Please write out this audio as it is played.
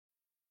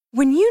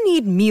When you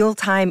need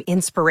mealtime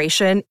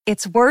inspiration,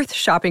 it's worth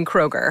shopping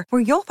Kroger,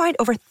 where you'll find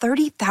over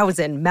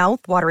 30,000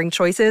 mouth-watering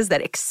choices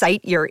that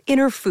excite your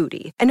inner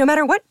foodie. And no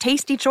matter what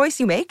tasty choice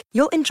you make,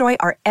 you'll enjoy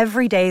our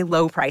everyday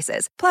low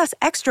prices, plus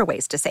extra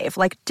ways to save,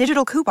 like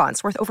digital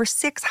coupons worth over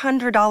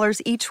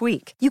 $600 each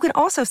week. You can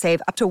also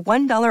save up to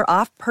 $1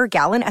 off per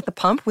gallon at the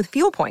pump with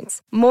fuel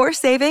points. More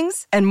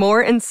savings and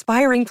more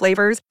inspiring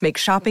flavors make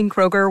shopping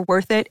Kroger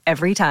worth it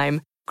every time.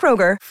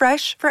 Kroger,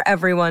 fresh for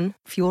everyone.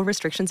 Fuel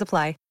restrictions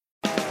apply.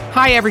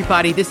 Hi,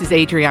 everybody. This is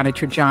Adriana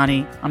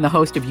Trajani. I'm the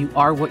host of You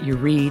Are What You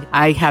Read.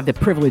 I have the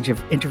privilege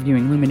of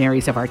interviewing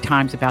luminaries of our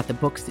times about the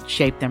books that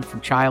shaped them from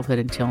childhood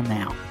until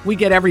now. We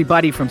get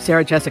everybody from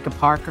Sarah Jessica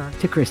Parker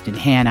to Kristen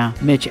Hanna,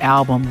 Mitch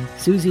Albom,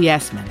 Susie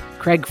Essman,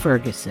 Craig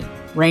Ferguson,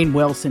 Rainn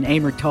Wilson,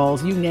 Amor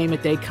Tolls, you name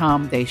it, they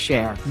come, they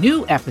share.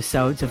 New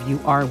episodes of You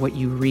Are What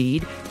You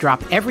Read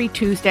drop every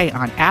Tuesday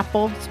on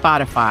Apple,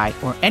 Spotify,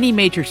 or any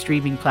major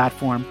streaming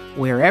platform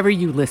wherever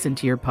you listen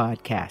to your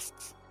podcasts.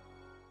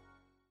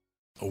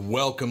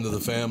 Welcome to the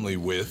family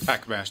with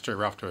Packmaster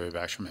Ralph W.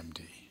 Basham,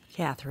 M.D.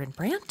 Catherine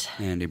Brandt.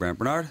 Andy Brandt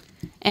Bernard.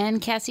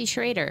 And Cassie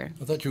Schrader.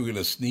 I thought you were going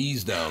to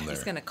sneeze down there.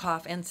 He's going to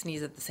cough and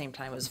sneeze at the same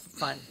time. It was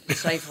fun,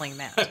 stifling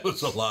that. It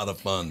was a lot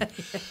of fun.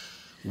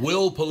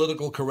 Will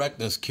political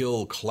correctness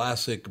kill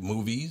classic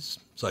movies?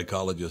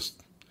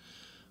 Psychologists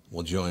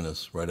will join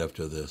us right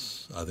after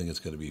this. I think it's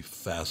going to be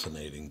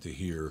fascinating to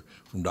hear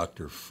from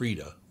Dr.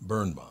 Frieda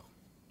Birnbaum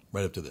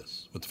right after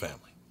this with the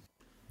family.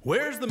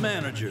 Where's the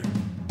manager?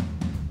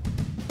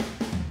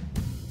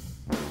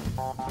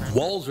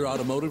 Walzer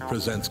Automotive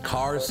presents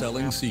Car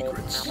Selling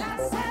Secrets.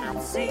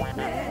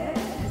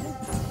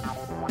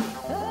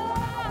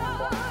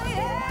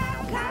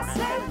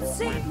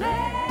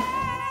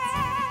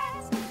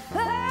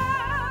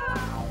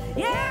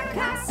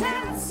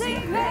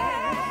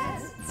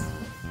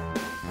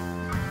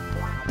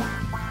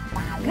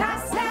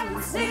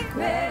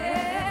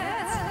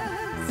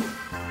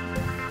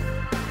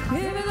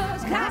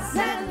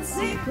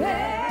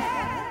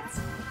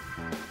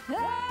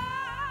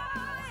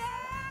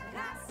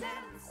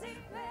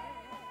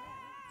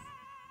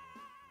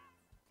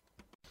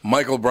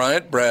 Michael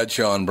Bryant,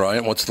 Bradshaw and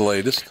Bryant, what's the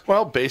latest?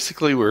 Well,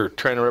 basically, we're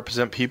trying to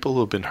represent people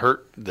who have been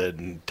hurt,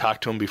 then talk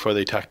to them before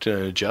they talk to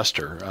an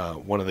adjuster.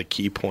 One of the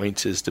key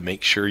points is to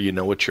make sure you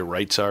know what your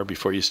rights are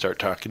before you start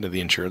talking to the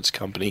insurance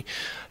company,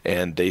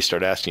 and they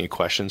start asking you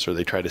questions or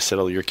they try to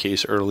settle your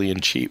case early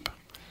and cheap.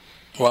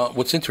 Well,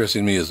 what's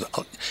interesting to me is,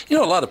 a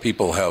lot of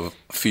people have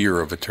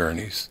fear of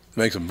attorneys. It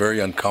makes them very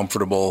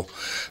uncomfortable.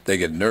 They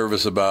get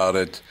nervous about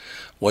it.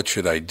 What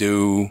should I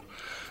do?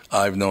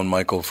 I've known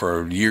Michael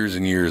for years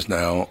and years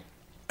now,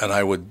 and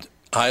I would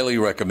highly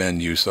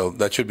recommend you. So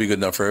that should be good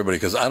enough for everybody,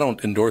 because I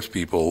don't endorse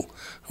people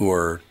who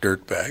are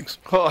dirtbags.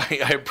 Well,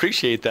 I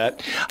appreciate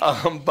that.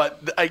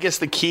 But I guess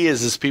the key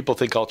is people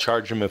think I'll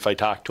charge them if I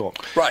talk to them.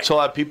 Right. So a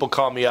lot of people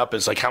call me up.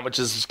 It's like, how much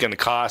is this going to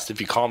cost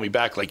if you call me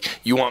back? Like,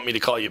 you want me to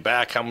call you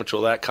back? How much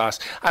will that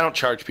cost? I don't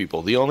charge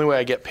people. The only way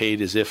I get paid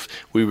is if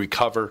we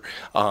recover,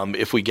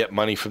 if we get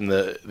money from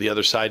the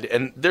other side.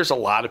 And there's a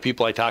lot of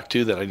people I talk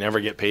to that I never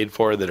get paid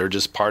for that are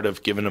just part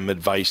of giving them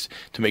advice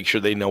to make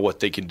sure they know what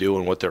they can do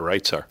and what their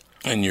rights are.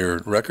 And your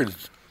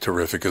record's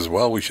terrific as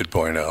well, we should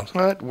point out.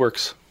 Well, it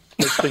works.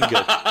 It's been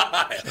good.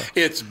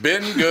 It's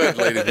been good,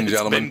 ladies and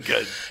gentlemen. It's been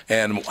good.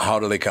 And how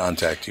do they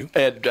contact you?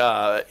 At,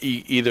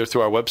 either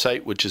through our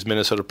website, which is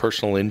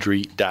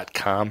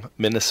minnesotapersonalinjury.com,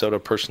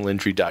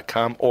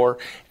 minnesotapersonalinjury.com, or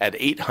at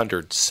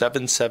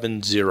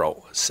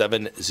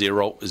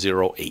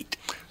 800-770-7008.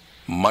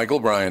 Michael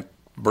Bryant,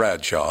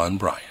 Bradshaw and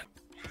Bryant.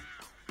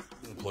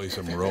 Play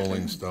some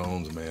Rolling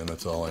Stones, man.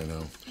 That's all I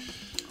know.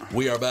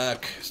 We are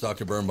back. Is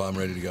Dr. Birnbaum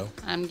ready to go?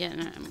 I'm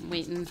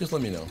waiting. Just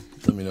let me know.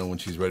 Let me know when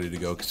she's ready to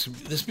go. 'Cause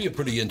this will be a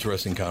pretty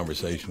interesting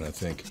conversation, I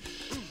think.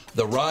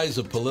 The rise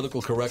of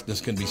political correctness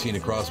can be seen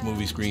across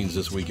movie screens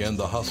this weekend.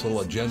 The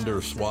Hustle, a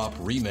gender swap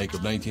remake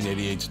of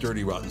 1988's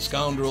Dirty Rotten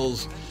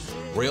Scoundrels,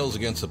 rails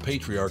against the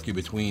patriarchy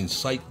between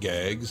sight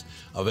gags.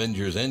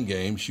 Avengers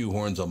Endgame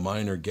shoehorns a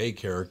minor gay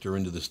character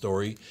into the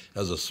story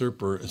as a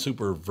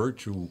super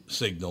virtue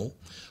signal.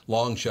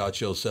 Long Shot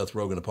shows Seth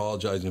Rogen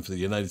apologizing for the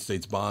United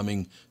States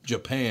bombing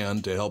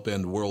Japan to help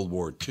end World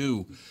War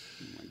II.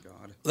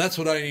 That's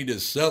what I need,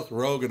 is Seth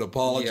Rogen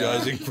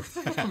apologizing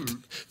for that.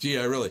 Gee,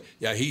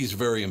 he's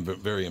very,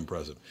 very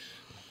impressive.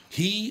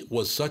 He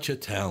was such a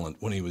talent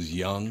when he was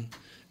young,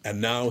 and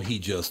now he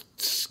just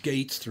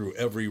skates through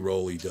every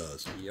role he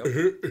does. Yep.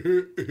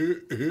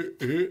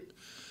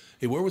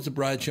 Hey, where was the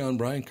Bradshaw and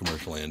Bryant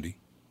commercial, Andy?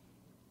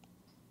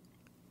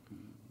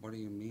 What do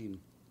you mean?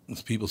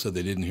 People said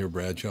they didn't hear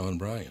Bradshaw and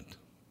Bryant.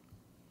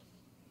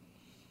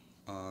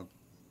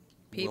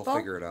 People? We'll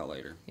figure it out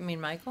later. You mean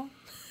Michael?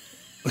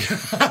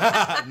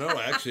 No,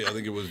 actually, I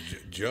think it was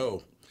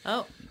Joe.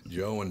 Oh.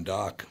 Joe and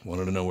Doc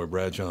wanted to know where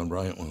Bradshaw and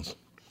Bryant was.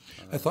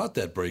 I thought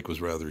that break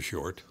was rather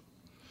short.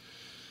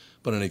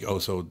 But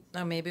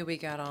maybe we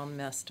got all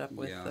messed up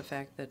with the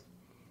fact that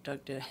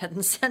Doug did ahead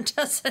and sent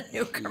us a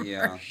new commercial.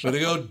 Yeah. Way to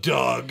go,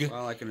 Doug.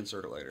 Well, I can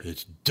insert it later.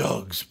 It's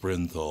Doug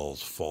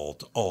Sprinthal's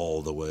fault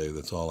all the way.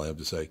 That's all I have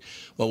to say.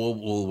 Well,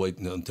 we'll wait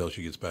until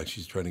she gets back.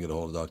 She's trying to get a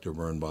hold of Dr.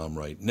 Birnbaum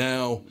right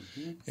now,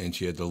 and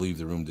she had to leave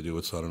the room to do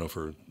it, so I don't know if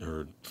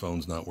her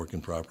phone's not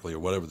working properly or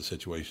whatever the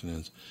situation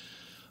is.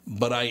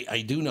 But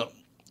I do know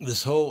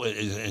this whole,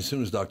 as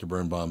soon as Dr.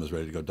 Birnbaum is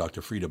ready to go,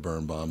 Dr. Frieda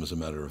Birnbaum, as a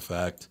matter of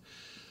fact,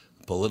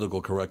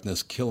 political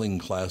correctness, killing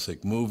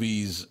classic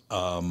movies.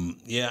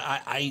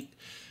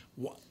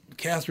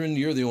 Catherine,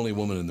 you're the only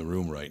woman in the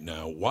room right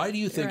now. Why do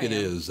you think it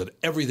is that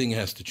everything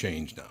has to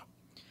change now?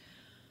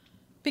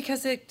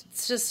 Because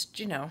it's just,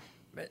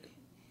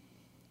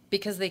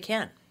 because they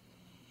can.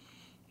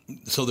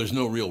 So there's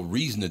no real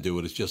reason to do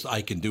it. It's just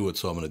I can do it,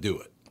 so I'm going to do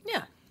it.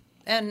 Yeah.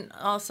 And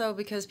also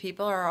because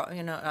people are,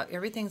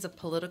 everything's a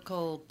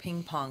political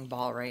ping pong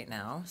ball right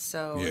now.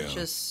 So it's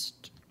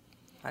just,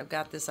 I've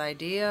got this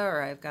idea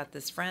or I've got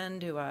this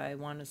friend who I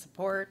want to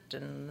support,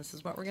 and this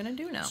is what we're going to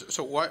do now.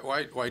 So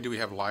why do we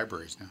have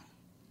libraries now?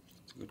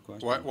 That's a good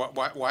question.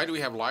 Why do we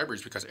have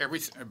libraries? Because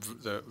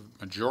the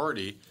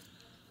majority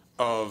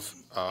of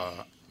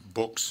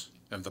books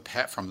from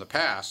the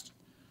past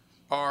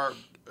are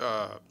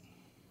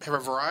have a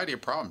variety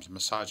of problems: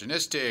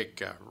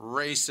 misogynistic,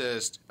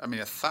 racist. I mean,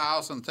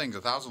 1,000 things,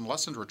 1,000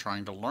 lessons we're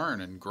trying to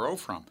learn and grow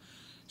from.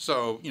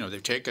 So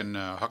they've taken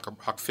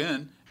Huck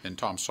Finn and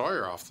Tom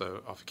Sawyer off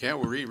the can.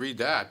 We reread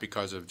that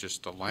because of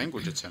just the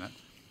language that's in it.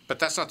 But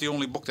that's not the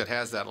only book that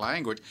has that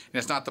language, and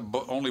it's not the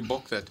only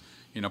book that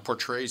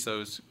portrays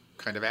those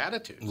kind of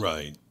attitudes,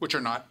 right? Which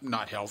are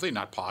not healthy,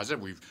 not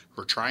positive.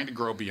 We're trying to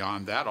grow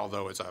beyond that,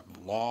 although it's a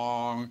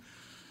long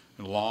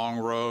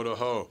road to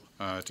hoe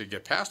to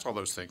get past all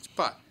those things.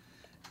 But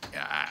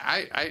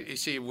I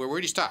see. Where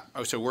do you stop?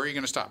 Oh, so where are you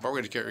going to stop? We're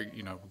going to get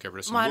rid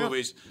of some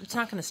movies. It's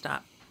not going to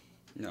stop.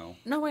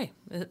 No way.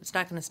 It's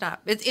not going to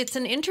stop. It's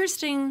an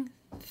interesting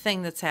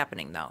thing that's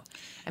happening, though.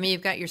 I mean,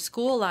 you've got your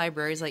school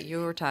libraries, like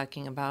you were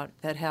talking about,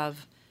 that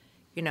have,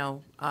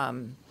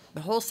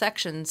 the whole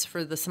sections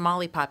for the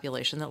Somali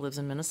population that lives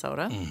in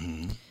Minnesota.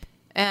 Mm-hmm.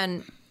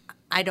 And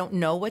I don't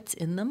know what's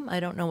in them. I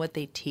don't know what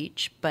they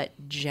teach. But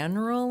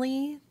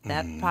generally,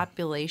 that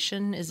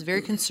population is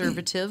very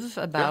conservative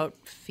about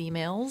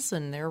females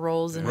and their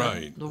roles in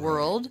the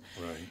world.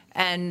 Right.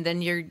 And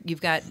then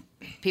you've got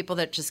people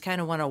that just kind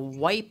of want to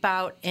wipe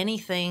out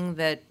anything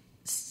that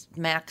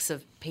smacks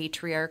of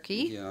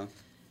patriarchy. Yeah.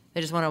 They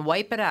just want to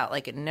wipe it out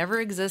like it never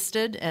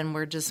existed, and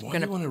we're just going to...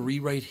 Why do you want to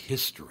rewrite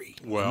history?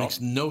 Well, it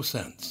makes no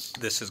sense.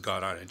 This has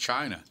gone on in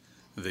China.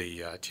 The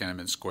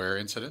Tiananmen Square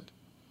incident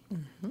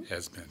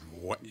has been...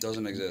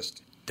 Doesn't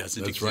exist.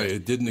 Doesn't That's exist. right.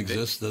 It didn't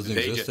exist. Doesn't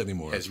exist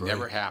anymore. Has That's right.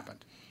 never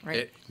happened. Right.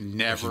 It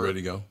never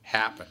ready to go?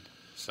 happened.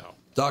 So,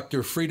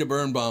 Dr. Frieda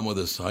Birnbaum with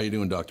us. How you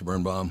doing, Dr.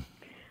 Birnbaum?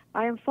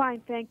 I am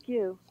fine, thank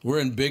you. We're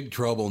in big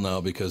trouble now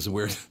because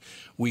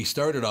we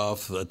started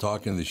off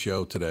talking to the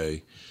show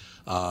today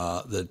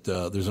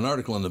that there's an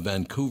article in the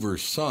Vancouver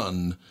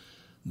Sun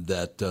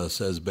that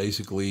says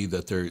basically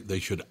that they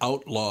should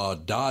outlaw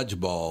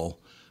dodgeball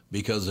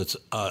because it's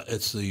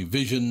the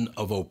vision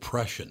of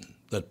oppression.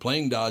 That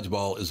playing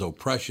dodgeball is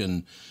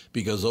oppression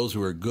because those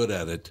who are good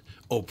at it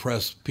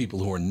oppress people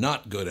who are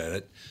not good at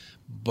it.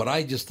 But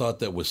I just thought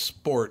that was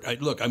sport.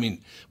 Look, I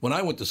mean, when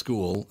I went to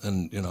school,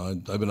 and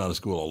I've been out of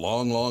school a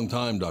long, long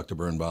time, Dr.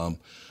 Birnbaum.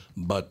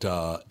 But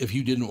if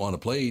you didn't want to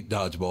play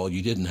dodgeball,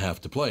 you didn't have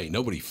to play.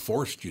 Nobody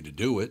forced you to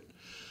do it.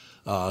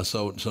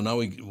 So now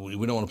we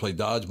don't want to play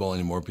dodgeball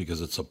anymore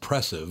because it's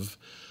oppressive.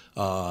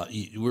 I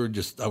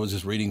was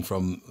just reading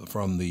from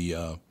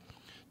the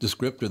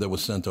descriptor that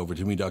was sent over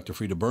to me, Dr.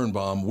 Frieda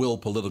Birnbaum. Will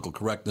political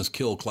correctness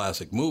kill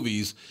classic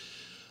movies?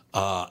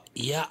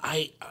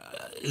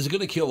 Is it going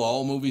to kill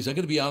all movies? I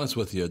got to be honest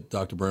with you,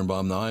 Dr.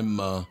 Birnbaum. Now I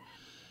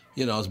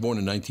was born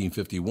in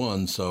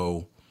 1951,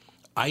 so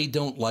I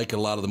don't like a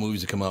lot of the movies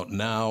that come out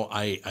now.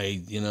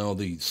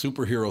 The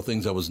superhero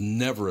things, I was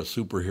never a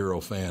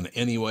superhero fan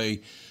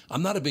anyway.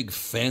 I'm not a big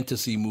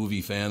fantasy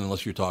movie fan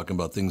unless you're talking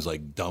about things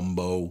like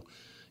Dumbo.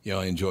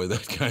 I enjoy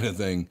that kind of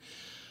thing.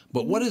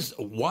 But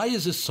why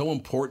is this so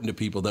important to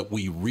people that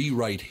we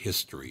rewrite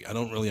history? I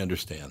don't really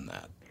understand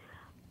that.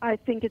 I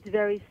think it's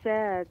very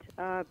sad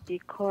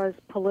because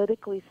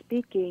politically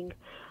speaking,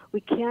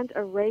 we can't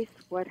erase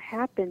what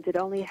happened. It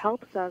only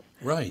helps us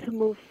to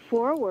move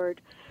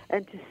forward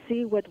and to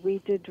see what we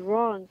did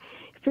wrong.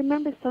 If you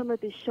remember some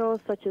of the shows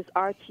such as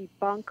Archie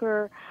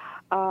Bunker,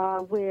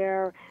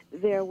 where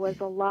there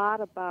was a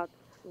lot about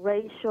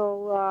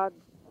racial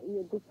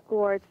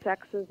discord,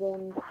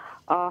 sexism,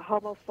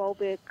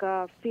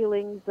 homophobic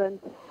feelings,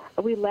 and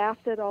we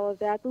laughed at all of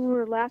that. We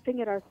were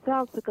laughing at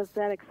ourselves because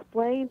that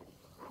explained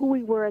who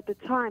we were at the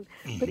time.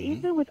 Mm-hmm. But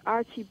even with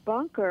Archie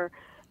Bunker,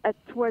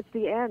 towards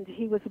the end,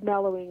 he was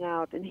mellowing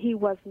out, and he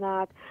was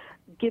not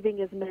giving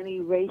as many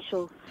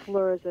racial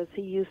slurs as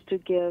he used to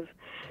give.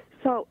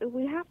 So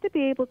we have to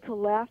be able to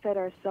laugh at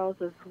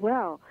ourselves as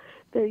well.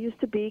 There used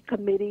to be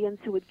comedians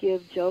who would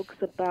give jokes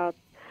about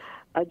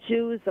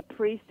Jews, a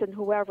priest, and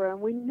whoever, and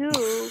we knew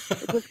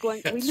it was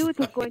going. We knew it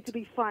was going to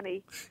be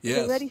funny. Yes.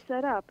 It was already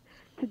set up.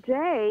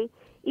 today,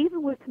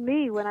 even with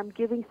me, when I'm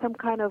giving some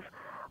kind of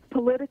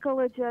political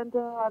agenda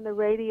on the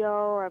radio,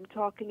 or I was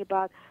talking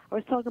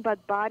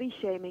about body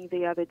shaming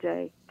the other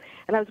day,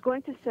 and I was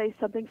going to say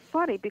something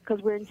funny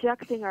because we're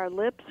injecting our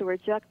lips, we're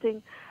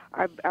injecting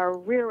our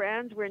rear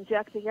ends, we're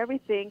injecting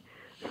everything.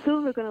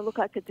 Soon we're going to look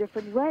like a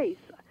different race.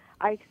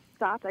 I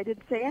stopped. I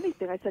didn't say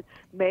anything. I said,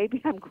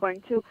 maybe I'm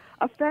going to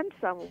offend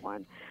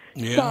someone.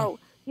 Yeah. So,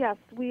 yes,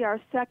 we are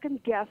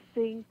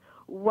second-guessing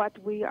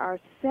what we are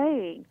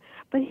saying.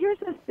 But here's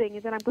the thing,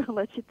 and then I'm going to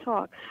let you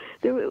talk.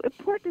 The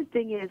important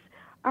thing is,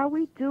 are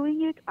we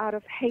doing it out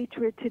of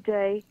hatred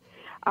today?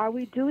 Are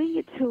we doing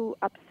it to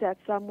upset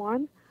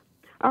someone?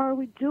 Or are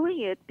we doing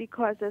it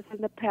because, as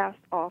in the past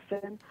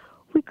often,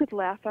 we could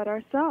laugh at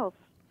ourselves?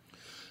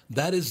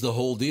 That is the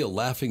whole deal,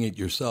 laughing at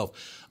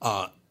yourself.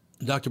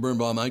 Dr.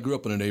 Birnbaum, I grew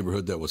up in a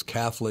neighborhood that was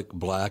Catholic,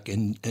 black,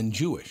 and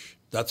Jewish.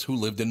 That's who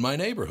lived in my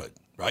neighborhood,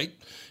 right?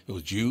 It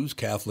was Jews,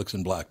 Catholics,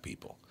 and black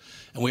people.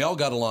 And we all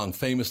got along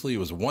famously. It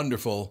was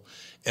wonderful.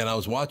 And I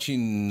was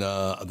watching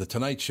The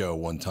Tonight Show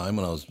one time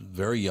when I was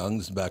very young.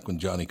 This is back when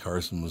Johnny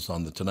Carson was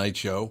on The Tonight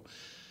Show.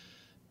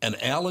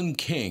 And Alan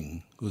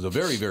King, who was a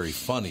very, very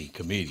funny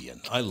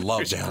comedian. I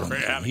loved Alan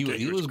King.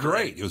 He was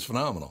great. He was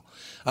phenomenal.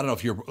 I don't know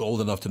if you're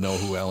old enough to know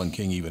who Alan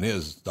King even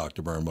is,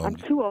 Dr. Birnbaum. I'm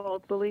too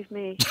old, believe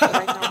me. But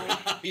I know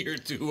him. You're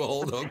too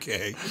old?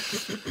 Okay.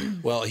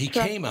 Well, he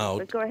came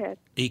out. Go ahead.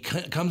 He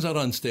comes out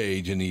on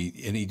stage, and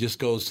he just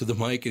goes to the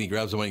mic, and he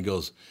grabs the mic and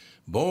goes,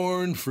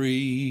 "Born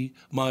free,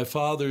 my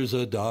father's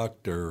a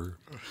doctor."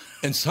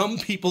 And some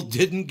people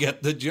didn't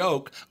get the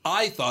joke.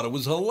 I thought it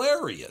was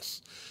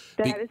hilarious.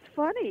 That is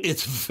funny.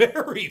 It's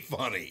very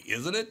funny,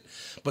 isn't it?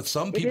 But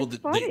some people,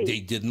 they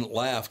didn't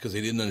laugh because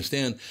they didn't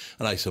understand.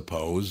 And I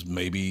suppose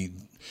maybe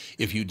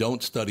if you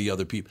don't study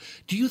other people.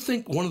 Do you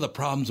think one of the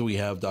problems we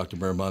have, Dr.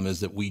 Birnbaum, is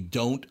that we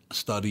don't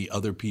study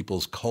other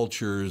people's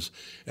cultures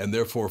and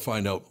therefore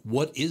find out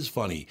what is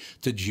funny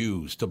to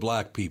Jews, to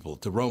black people,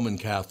 to Roman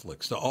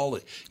Catholics, to all,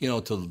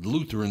 to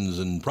Lutherans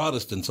and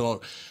Protestants and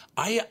all.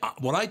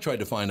 What I tried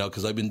to find out,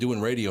 because I've been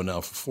doing radio now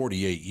for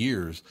 48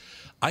 years,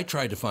 I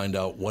tried to find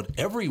out what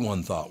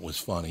everyone thought was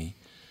funny,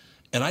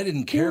 and I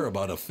didn't care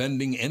about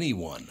offending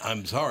anyone.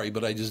 I'm sorry,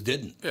 but I just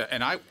didn't. Yeah,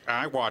 and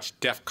I watched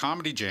Def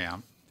Comedy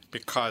Jam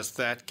because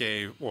that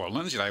gave, well,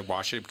 Lindsay and I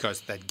watched it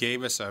because that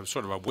gave us a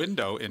sort of a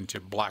window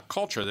into black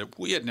culture that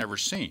we had never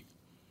seen.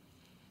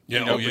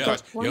 Yeah,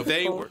 because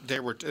they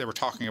were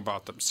talking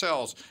about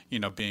themselves,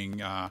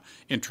 being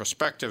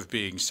introspective,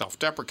 being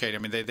self-deprecating. I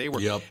mean, they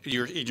were. Yep.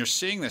 You're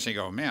seeing this and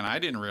you go, man, I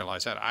didn't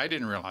realize that. I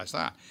didn't realize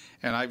that.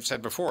 And I've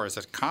said before is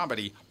that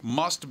comedy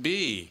must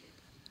be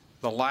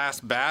the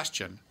last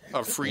bastion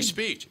of free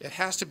speech. It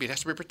has to be. It has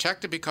to be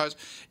protected because,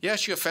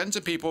 yes, you offend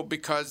some people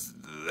because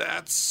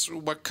that's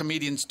what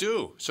comedians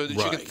do, so that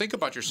you can think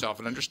about yourself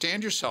and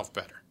understand yourself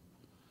better.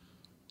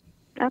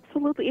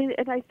 Absolutely,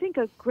 and I think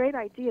a great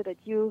idea that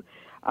you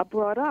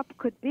brought up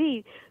could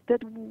be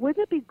that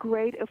wouldn't it be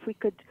great if we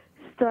could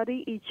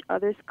study each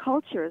other's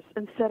cultures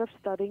instead of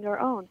studying our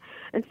own?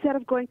 Instead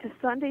of going to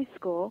Sunday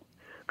school,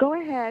 go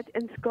ahead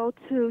and go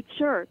to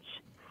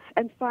church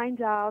and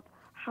find out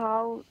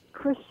how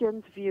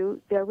Christians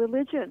view their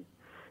religion.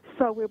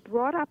 So we're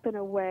brought up in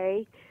a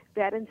way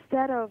that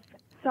instead of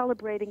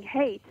celebrating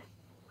hate,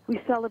 we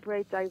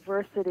celebrate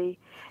diversity,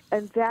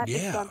 and that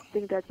is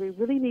something that we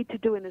really need to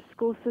do in the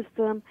school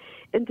system,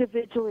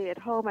 individually at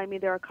home. I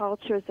mean, there are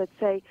cultures that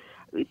say,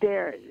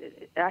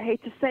 I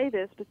hate to say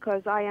this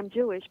because I am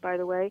Jewish, by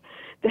the way,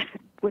 that,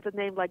 with a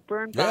name like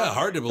Birnbaum. Yeah,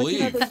 hard to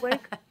believe.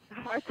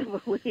 Hard to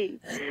believe.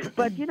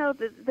 But,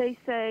 they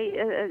say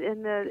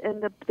in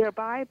their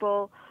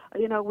Bible,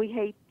 we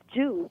hate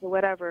Jews or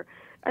whatever.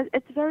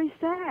 It's very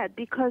sad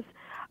because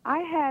I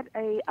had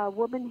a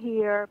woman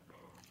here.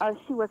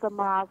 She was a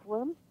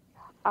Muslim.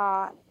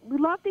 We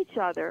loved each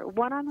other.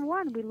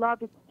 One-on-one, we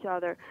loved each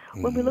other.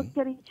 When we looked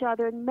at each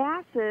other in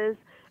masses,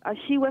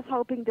 she was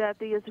hoping that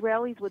the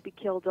Israelis would be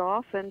killed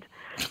off and,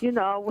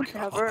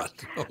 whatever.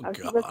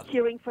 She was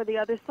cheering for the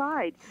other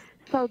side.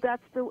 So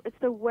it's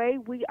the way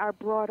we are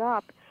brought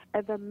up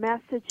and the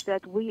message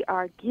that we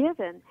are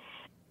given.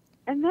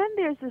 And then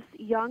there's this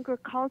younger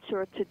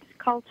culture.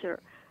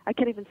 I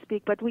can't even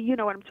speak, but you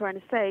know what I'm trying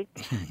to say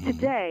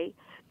today,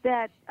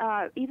 that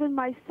even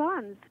my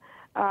son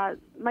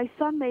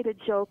made a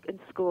joke in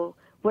school,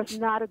 was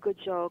not a good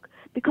joke,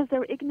 because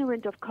they're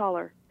ignorant of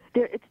color.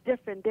 It's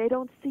different. They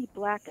don't see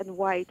black and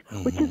white,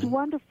 which is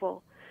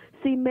wonderful.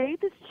 So he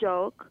made this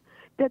joke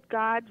that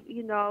God,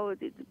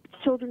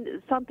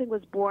 children, something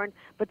was born,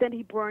 but then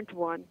he burnt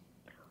one,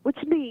 which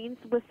means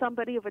with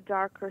somebody of a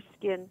darker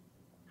skin.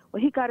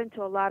 Well, he got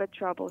into a lot of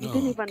trouble. He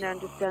didn't even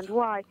understand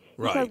why.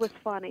 He thought it was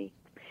funny.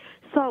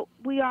 So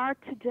we've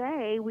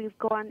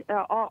gone,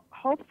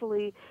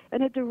 hopefully,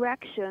 in a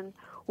direction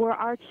where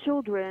our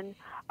children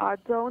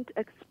don't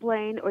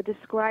explain or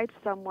describe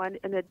someone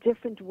in a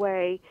different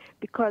way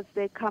because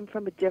they come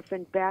from a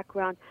different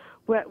background,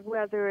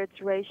 whether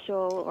it's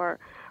racial or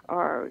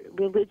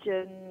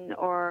religion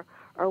or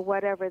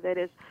whatever that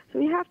is. So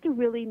we have to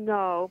really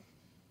know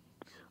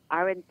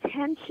our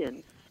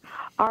intentions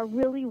are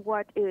really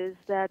what is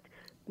that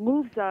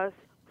moves us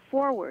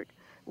forward.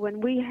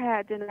 When we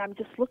had, and I'm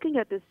just looking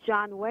at this,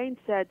 John Wayne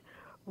said,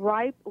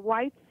 whites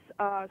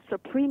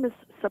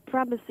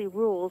supremacy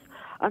rules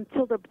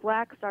until the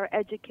blacks are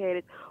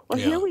educated. Well,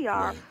 here we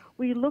are. Right.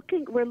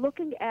 We're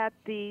looking at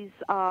these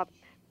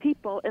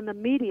people in the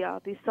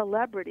media, these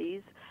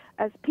celebrities,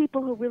 as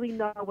people who really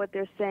know what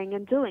they're saying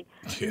and doing.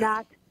 Yeah.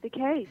 Not the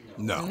case.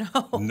 No,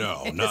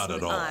 not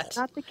at all.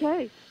 Not the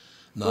case.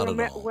 Not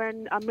at all.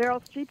 When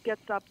Meryl Streep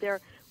gets up there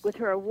with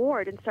her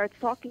award and starts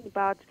talking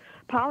about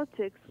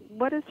politics,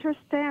 what is her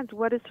stance?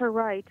 What is her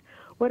right?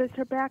 What is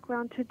her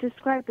background to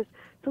describe this?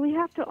 So we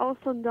have to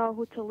also know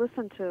who to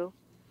listen to.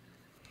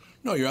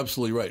 No, you're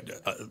absolutely right.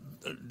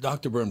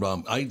 Dr.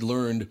 Birnbaum, I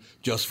learned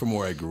just from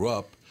where I grew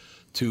up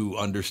to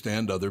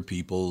understand other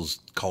people's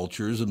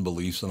cultures and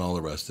beliefs and all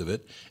the rest of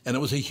it. And it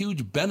was a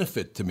huge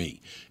benefit to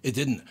me. There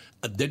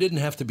didn't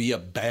have to be a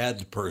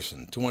bad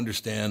person to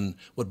understand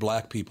what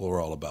black people were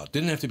all about.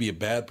 Didn't have to be a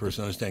bad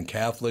person to understand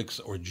Catholics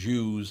or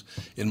Jews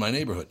in my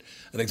neighborhood.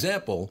 An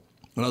example,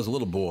 when I was a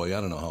little boy, I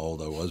don't know how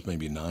old I was,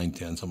 maybe 9,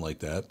 10, something like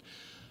that.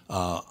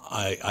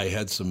 I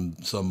had some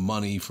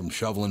money from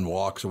shoveling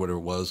walks or whatever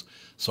it was.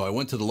 So I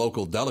went to the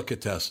local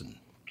delicatessen,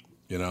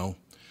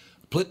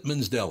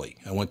 Plitman's Deli.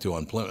 I went to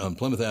on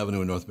Plymouth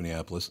Avenue in North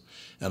Minneapolis,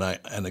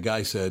 and the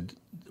guy said,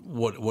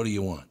 "What do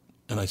you want?"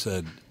 And I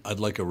said, "I'd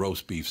like a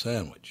roast beef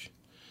sandwich."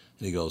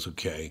 And he goes,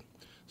 "Okay.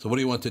 So what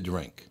do you want to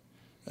drink?"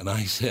 And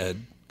I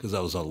said, because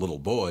I was a little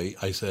boy,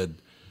 I said,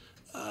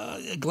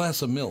 "A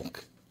glass of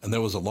milk." And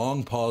there was a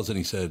long pause, and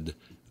he said,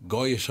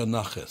 "Goyish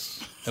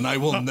anachis." And I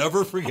will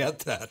never forget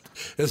that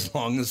as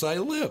long as I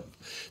live.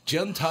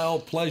 Gentile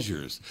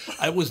pleasures.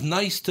 It was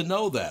nice to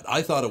know that.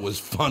 I thought it was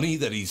funny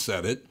that he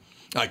said it.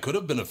 I could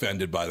have been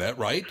offended by that,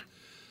 right?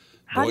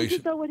 How did you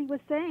know what he was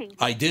saying?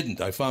 I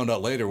didn't. I found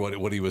out later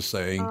what he was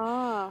saying.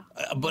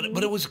 But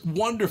it was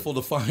wonderful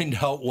to find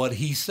out what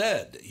he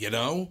said,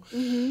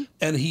 Mm-hmm.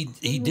 And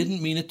he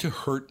didn't mean it to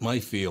hurt my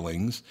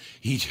feelings.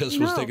 He just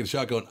was taking a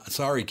shot going,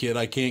 "Sorry, kid,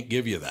 I can't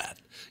give you that."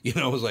 It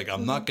was like,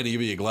 I'm not going to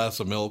give you a glass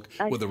of milk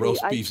with a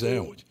roast beef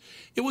sandwich.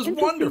 It was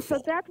wonderful.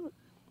 So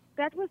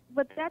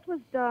that was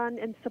done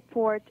in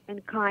support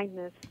and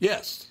kindness.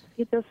 Yes.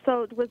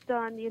 So it was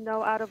done,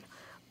 out of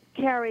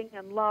caring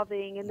and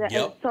loving, and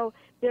so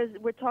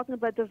we're talking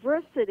about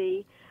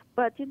diversity,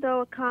 but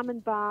a common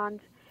bond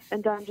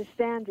and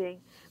understanding.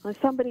 When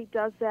somebody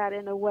does that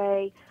in a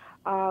way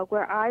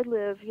where I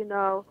live, in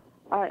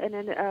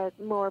a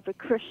more of a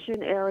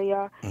Christian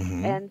area,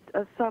 mm-hmm. and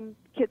some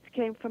kids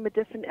came from a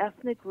different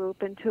ethnic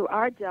group into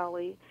our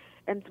deli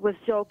and was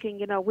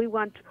joking, we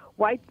want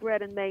white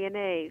bread and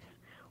mayonnaise.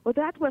 Well,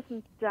 that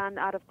wasn't done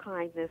out of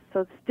kindness,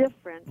 so it's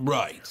different.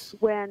 Right.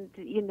 When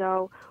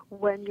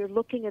you're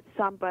looking at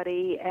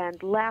somebody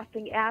and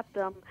laughing at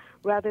them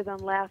rather than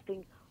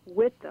laughing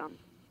with them.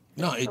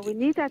 So we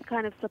need that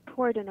kind of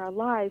support in our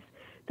lives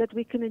that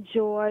we can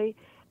enjoy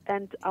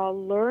and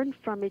learn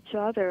from each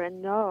other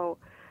and know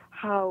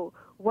how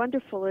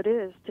wonderful it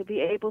is to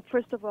be able,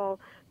 first of all,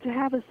 to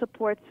have a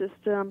support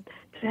system,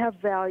 to have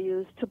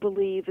values, to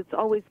believe it's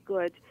always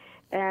good,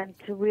 and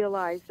to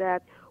realize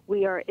that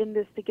we are in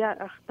this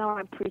together. Now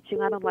I'm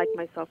preaching. I don't like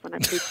myself when I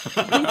preach.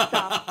 Please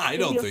stop. I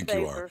don't think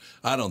you are.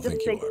 I don't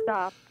think you are. Just say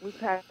stop.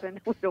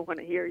 We don't want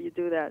to hear you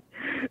do that.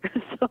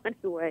 So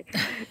anyway,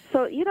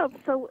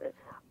 so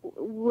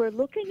we're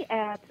looking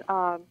at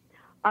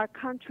our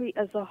country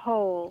as a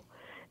whole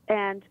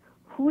and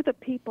who the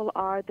people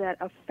are that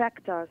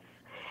affect us,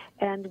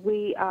 and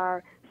we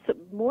are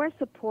more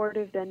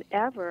supportive than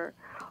ever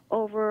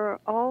over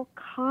all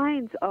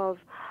kinds of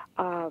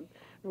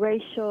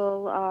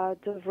racial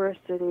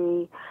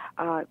diversity,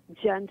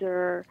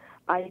 gender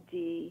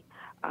ID.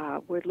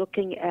 We're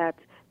looking at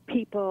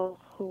people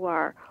who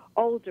are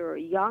older,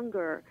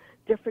 younger,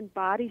 different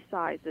body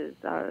sizes,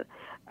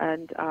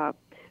 and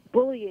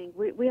bullying.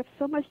 We have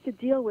so much to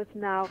deal with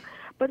now.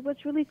 But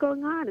what's really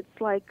going on? It's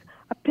like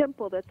a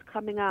pimple that's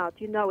coming out.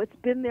 It's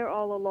been there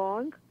all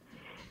along,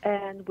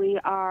 and we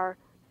are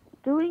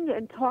doing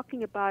and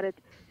talking about it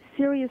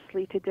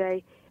seriously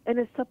today in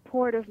a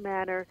supportive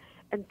manner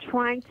and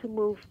trying to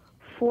move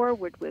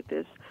forward with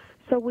this.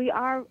 So we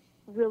are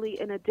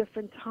really in a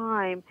different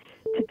time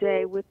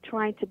today with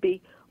trying to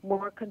be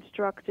more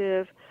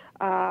constructive,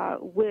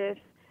 with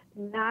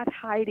not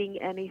hiding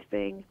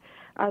anything.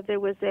 There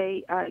was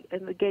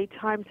in the Gay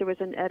Times, there was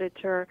an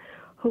editor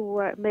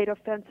who made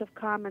offensive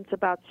comments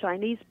about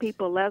Chinese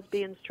people,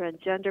 lesbians,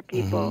 transgender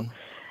people, mm-hmm.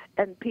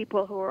 and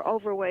people who are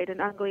overweight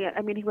and ugly.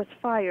 I mean, he was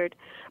fired.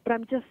 But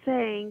I'm just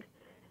saying,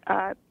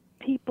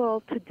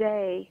 people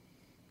today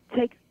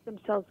take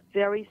themselves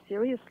very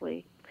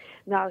seriously.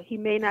 Now, he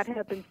may not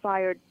have been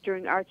fired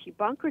during Archie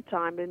Bunker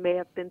time. It may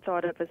have been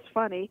thought of as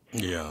funny.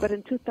 Yeah. But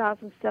in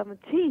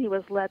 2017, he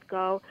was let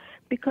go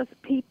because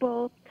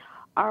people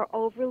are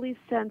overly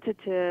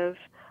sensitive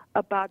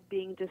about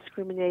being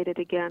discriminated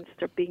against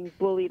or being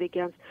bullied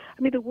against.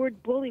 I mean, the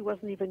word bully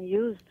wasn't even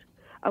used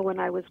when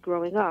I was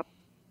growing up.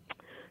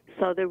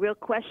 So the real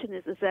question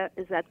is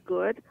that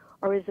good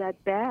or is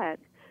that bad?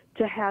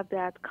 to have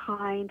that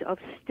kind of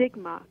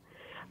stigma.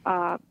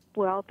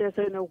 Well, there's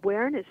an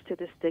awareness to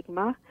the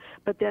stigma,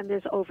 but then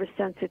there's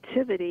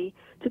oversensitivity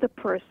to the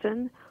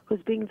person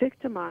who's being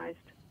victimized.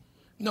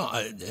 No,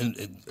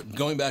 and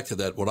going back to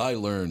that, what I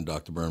learned,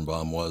 Dr.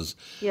 Birnbaum, was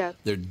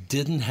there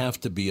didn't have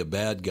to be a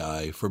bad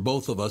guy for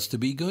both of us to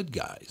be good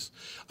guys.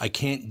 I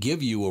can't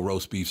give you a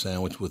roast beef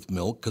sandwich with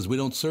milk because we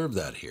don't serve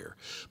that here.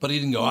 But he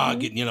didn't go,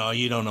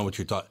 you don't know what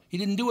you're talking. He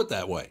didn't do it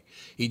that way.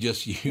 He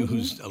just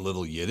used a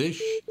little Yiddish,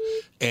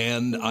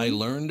 and I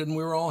learned, and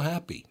we were all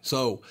happy.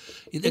 So,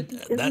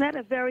 isn't that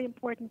a very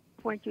important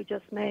point you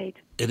just made?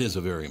 It is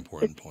a very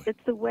important point.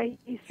 It's the way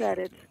you said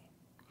it.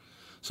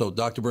 So,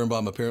 Dr.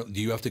 Birnbaum, apparently, do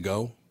you have to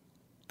go?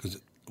 Do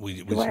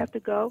I have to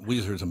go? We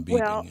just heard some beeping.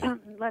 Well,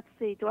 let's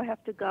see. Do I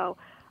have to go?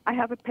 I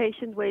have a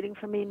patient waiting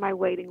for me in my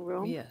waiting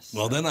room. Yes.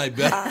 Well, then I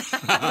bet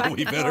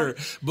we better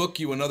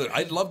book you another.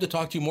 I'd love to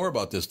talk to you more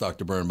about this,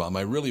 Dr. Birnbaum.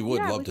 I really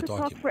would love to talk to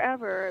you. We could talk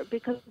forever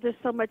because there's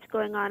so much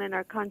going on in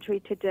our country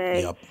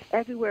today. Yep.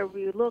 Everywhere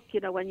we look,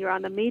 when you're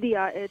on the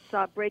media, it's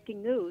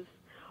breaking news.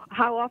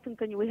 How often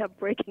can we have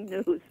breaking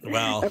news?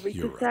 Well, every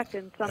 2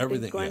 seconds,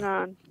 something's going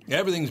on.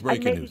 Everything's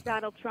breaking maybe news.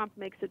 Donald Trump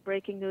makes it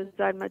breaking news.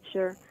 I'm not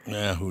sure.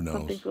 Yeah, who knows?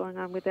 Something's going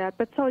on with that.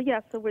 But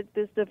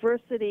this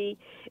diversity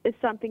is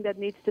something that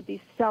needs to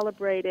be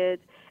celebrated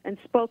and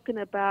spoken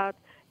about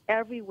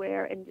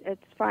everywhere, and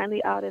it's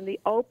finally out in the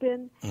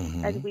open,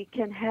 and we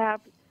can have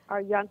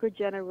our younger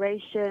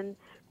generation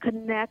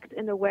connect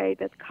in a way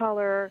that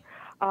color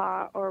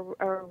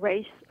or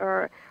race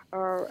or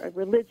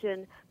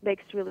religion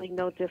makes really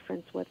no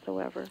difference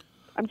whatsoever.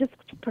 I'm just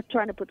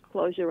trying to put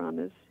closure on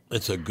this.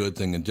 It's a good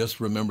thing. And just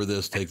remember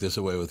this, take this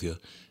away with you.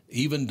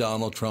 Even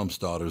Donald Trump's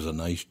daughter's a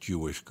nice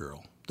Jewish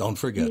girl. Don't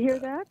forget You hear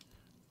that?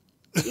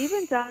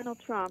 Even Donald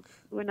Trump.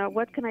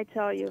 What can I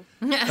tell you?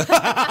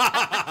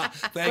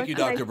 Thank you,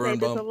 Dr.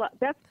 Birnbaum.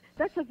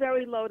 That's a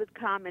very loaded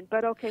comment,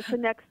 but okay, for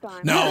next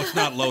time. No, it's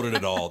not loaded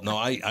at all.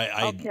 No,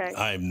 Okay.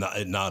 I'm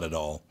not at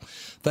all.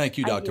 Thank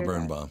you, Dr.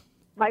 Birnbaum.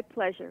 That. My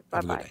pleasure.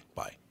 Bye-bye.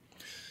 Bye.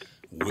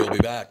 We'll be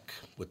back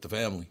with the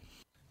family.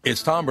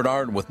 It's Tom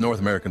Bernard with North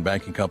American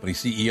Banking Company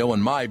CEO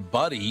and my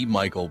buddy,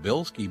 Michael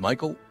Bilski.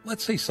 Michael,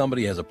 let's say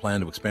somebody has a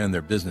plan to expand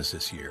their business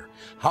this year.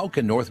 How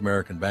can North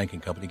American Banking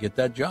Company get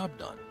that job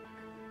done?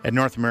 At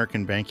North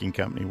American Banking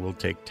Company, we'll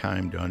take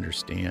time to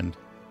understand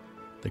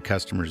the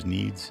customer's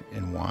needs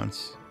and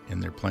wants and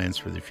their plans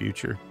for the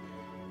future.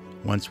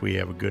 Once we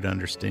have a good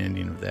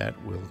understanding of that,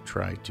 we'll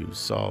try to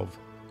solve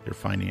their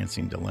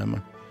financing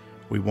dilemma.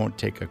 We won't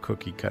take a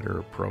cookie-cutter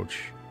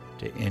approach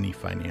to any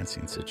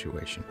financing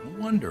situation.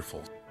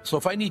 Wonderful. So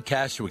if I need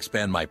cash to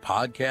expand my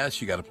podcast,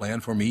 you got a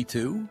plan for me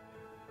too?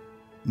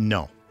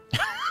 No.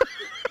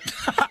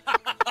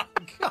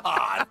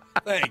 God,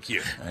 thank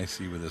you. I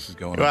see where this is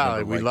going.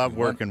 Well, we love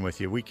working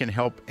with you. We can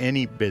help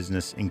any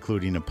business,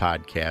 including a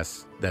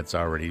podcast that's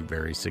already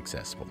very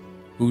successful.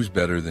 Who's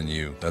better than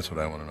you? That's what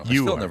I want to know. I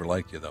still never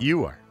liked you, though.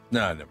 You are.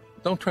 No, I never.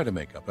 Don't try to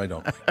make up. I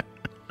don't.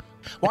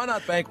 Why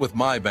not bank with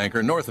my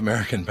banker, North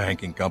American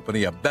Banking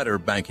Company, a better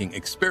banking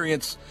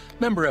experience,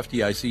 member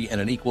FDIC,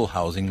 and an equal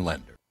housing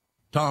lender.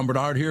 Tom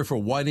Bernard here for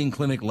Whiting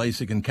Clinic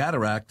LASIK and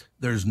Cataract.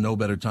 There's no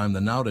better time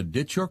than now to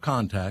ditch your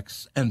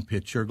contacts and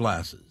pitch your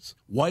glasses.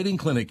 Whiting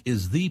Clinic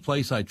is the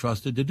place I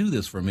trusted to do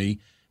this for me,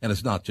 and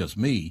it's not just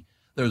me.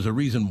 There's a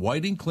reason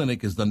Whiting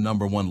Clinic is the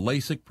 #1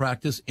 LASIK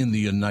practice in the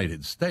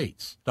United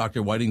States.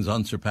 Dr. Whiting's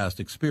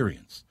unsurpassed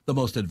experience, the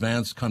most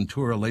advanced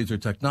Contura laser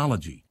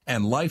technology,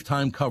 and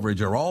lifetime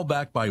coverage are all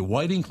backed by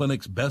Whiting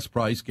Clinic's best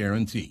price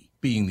guarantee.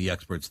 Being the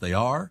experts they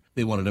are,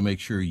 they wanted to make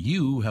sure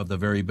you have the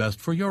very best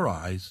for your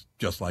eyes,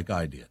 just like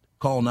I did.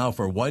 Call now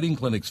for Whiting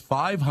Clinic's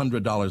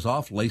 $500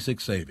 off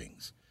LASIK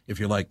savings. If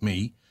you're like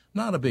me,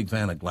 not a big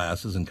fan of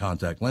glasses and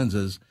contact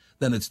lenses,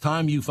 then it's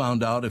time you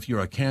found out if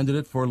you're a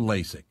candidate for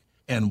LASIK.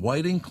 And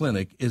Whiting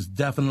Clinic is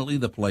definitely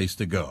the place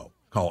to go.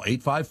 Call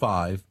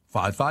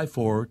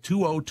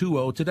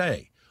 855-554-2020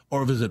 today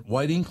or visit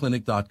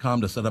whitingclinic.com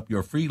to set up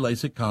your free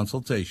LASIK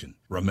consultation.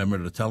 Remember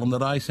to tell them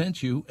that I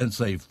sent you and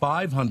save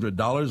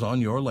 $500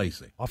 on your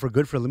LASIK. Offer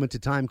good for a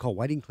limited time. Call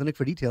Whiting Clinic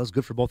for details.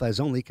 Good for both eyes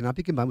only. Cannot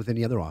be combined with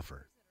any other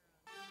offer.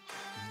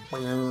 I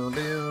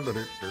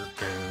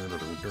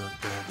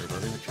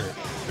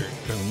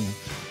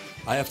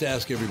have to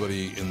ask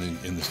everybody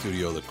in the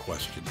studio the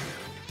question here.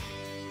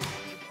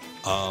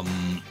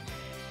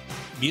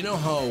 You know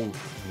how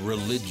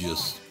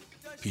religious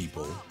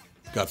people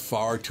got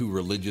far too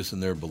religious in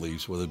their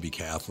beliefs, whether it be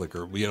Catholic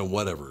or,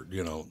 whatever.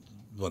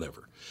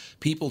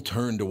 People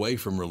turned away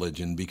from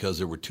religion because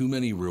there were too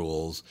many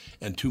rules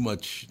and too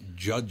much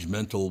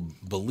judgmental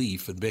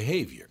belief and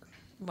behavior.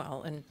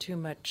 Well, and too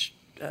much,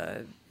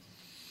 a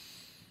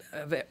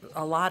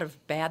lot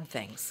of bad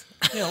things.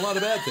 Yeah, a lot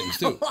of bad things,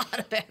 too. A lot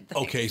of bad things.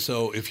 Okay,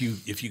 so if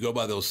you go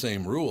by those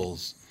same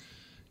rules,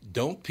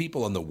 don't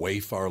people on the way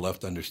far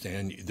left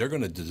understand they're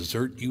going to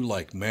desert you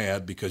like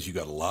mad because you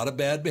got a lot of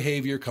bad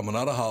behavior coming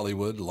out of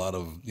Hollywood, a lot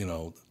of,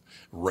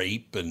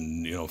 rape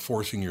and,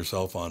 forcing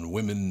yourself on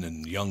women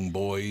and young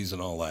boys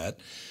and all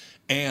that.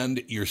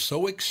 And you're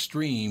so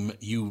extreme,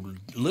 you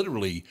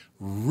literally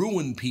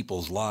ruin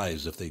people's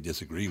lives if they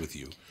disagree with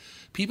you.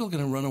 People are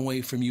going to run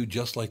away from you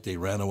just like they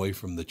ran away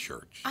from the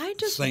church.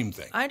 Same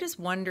thing. I just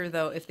wonder,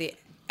 though, if the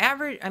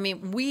average, I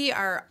mean, we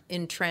are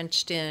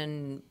entrenched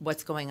in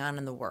what's going on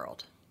in the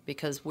world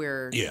because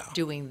we're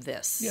doing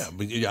this. Yeah,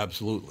 but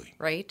absolutely.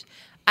 Right?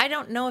 I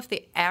don't know if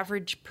the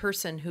average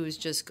person who's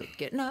just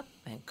getting up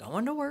and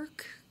going to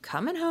work,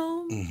 coming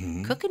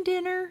home, cooking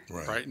dinner,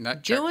 writing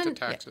that check to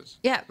taxes.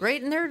 Yeah,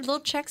 writing their little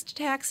checks to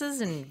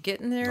taxes and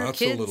getting their Not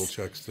kids. so little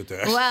checks to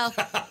taxes. Well,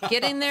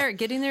 getting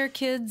their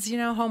kids,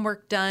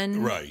 homework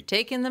done. Right.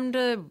 Taking them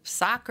to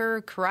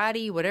soccer,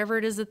 karate, whatever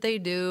it is that they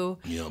do,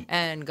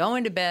 and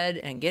going to bed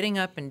and getting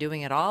up and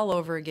doing it all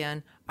over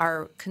again.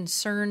 Are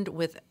concerned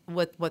with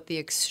what the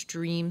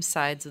extreme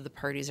sides of the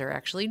parties are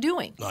actually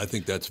doing. I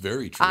think that's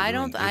very true. I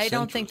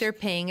don't think they're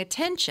paying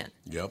attention.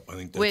 Yep, I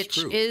think that's which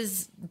true. Which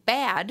is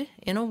bad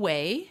in a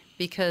way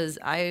because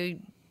I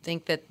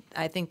think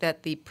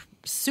that the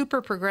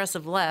super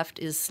progressive left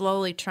is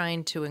slowly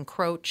trying to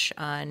encroach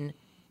on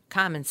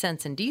common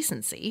sense and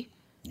decency.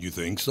 You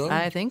think so?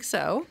 I think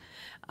so.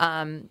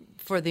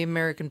 For the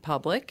American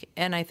public,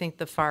 and I think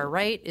the far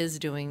right is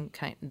doing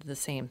kind of the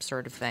same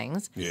sort of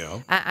things.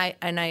 Yeah.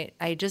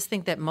 I just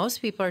think that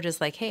most people are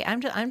just like, hey,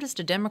 I'm just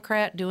a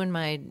Democrat doing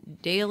my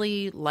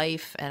daily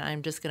life, and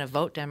I'm just going to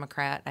vote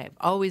Democrat. I've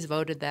always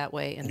voted that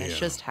way, and that's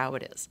just how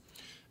it is.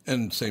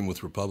 And same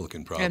with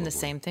Republican, probably. And the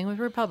same thing with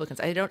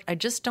Republicans. I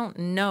just don't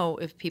know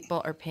if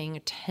people are paying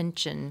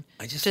attention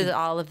to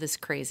all of this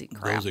crazy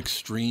crap. Those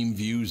extreme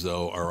views,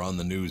 though, are on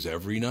the news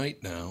every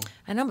night now.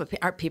 I know, but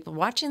are people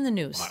watching the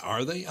news?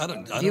 Are they? I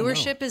don't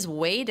Viewership know. is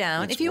way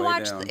down. It's if you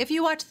way down. If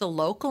you watch the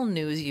local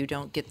news, you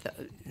don't get the.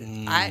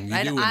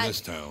 You do in this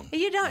town.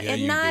 You don't, Yeah,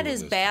 and you not do in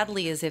as this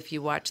badly as if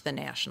you watch the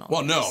national.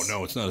 Well, news.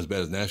 no, it's not as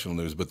bad as national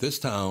news, but this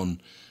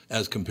town,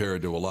 as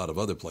compared to a lot of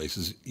other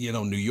places,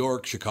 New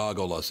York,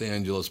 Chicago, Los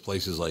Angeles,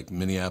 places like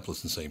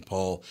Minneapolis and St.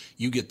 Paul,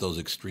 you get those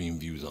extreme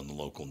views on the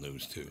local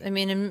news, too. I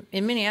mean,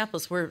 in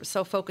Minneapolis, we're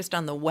so focused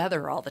on the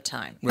weather all the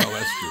time. Well,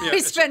 that's true.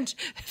 We spend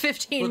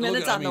 15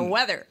 minutes on the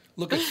weather.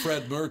 Look at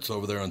Fred Mertz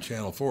over there on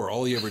Channel 4.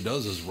 All he ever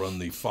does is run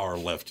the far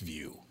left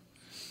view.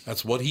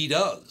 That's what he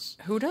does.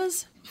 Who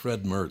does?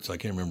 Fred Mertz. I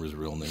can't remember his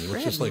real name. It looks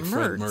Fred just like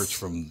Fred Mertz. Mertz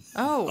from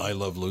I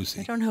Love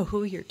Lucy. I don't know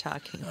who you're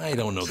talking about. I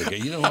don't know the guy.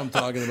 You know who I'm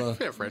talking about?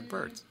 Yeah, Fred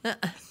Mertz.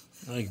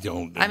 I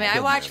don't. I mean, I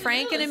watch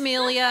Frank and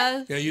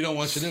Amelia. Yeah, you don't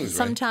watch the news,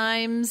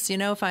 sometimes,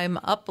 if I'm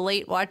up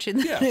late watching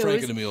the news.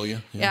 Frank and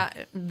Amelia. Yeah,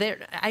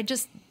 they're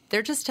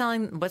just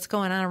telling what's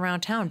going on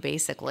around town,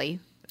 basically.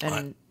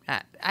 And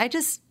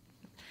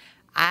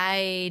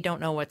I don't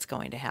know what's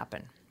going to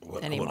happen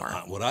anymore.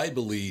 What I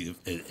believe,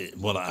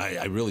 what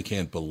I really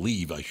can't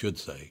believe, I should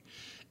say,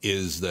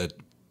 is that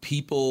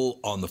people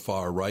on the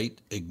far right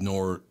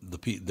ignore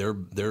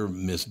their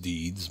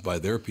misdeeds by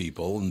their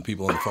people, and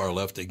people on the far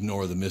left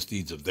ignore the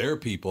misdeeds of their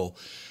people.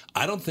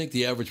 I don't think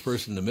the average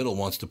person in the middle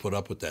wants to put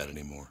up with that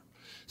anymore.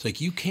 It's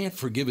like you can't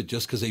forgive it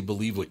just because they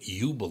believe what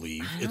you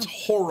believe. It's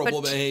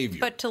horrible behavior.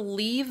 But to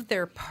leave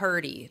their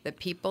party, the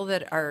people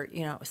that are,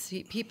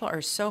 people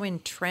are so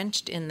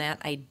entrenched in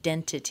that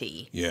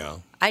identity. Yeah.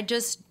 I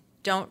just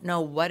don't know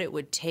what it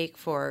would take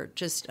for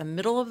just a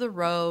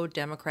middle-of-the-road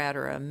Democrat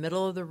or a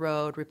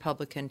middle-of-the-road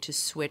Republican to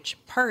switch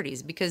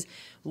parties, because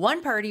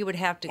one party would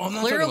have to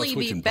clearly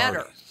be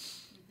better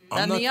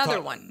than the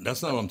other one.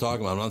 That's not what I'm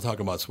talking about. I'm not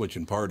talking about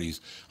switching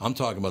parties. I'm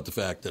talking about the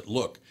fact that,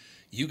 look,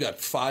 you got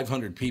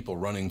 500 people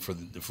running for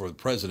the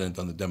president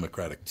on the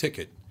Democratic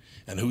ticket,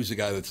 and who's the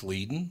guy that's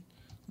leading?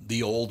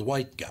 The old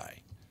white guy.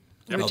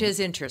 Which is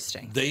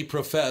interesting. They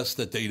profess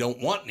that they don't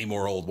want any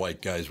more old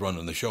white guys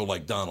running the show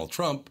like Donald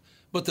Trump,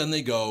 but then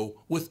they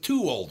go with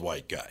two old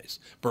white guys,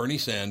 Bernie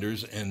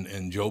Sanders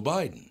and Joe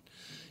Biden.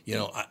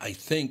 I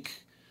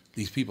think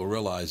these people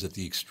realize that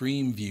the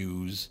extreme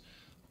views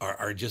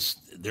are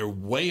just, they're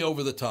way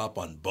over the top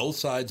on both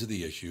sides of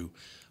the issue.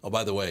 Oh,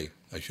 by the way,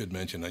 I should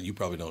mention that you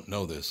probably don't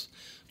know this.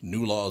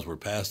 New laws were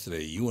passed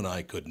today. You and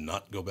I could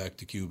not go back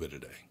to Cuba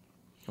today.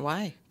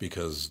 Why?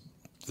 Because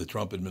the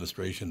Trump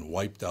administration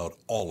wiped out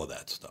all of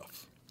that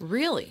stuff.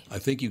 Really? I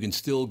think you can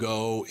still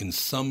go in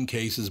some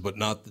cases, but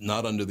not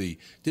under the.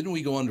 Didn't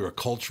we go under a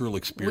cultural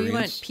experience? We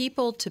went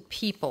people to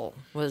people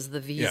was the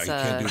visa. Yeah, you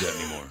can't do that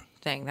anymore.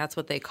 Thing. That's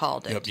what they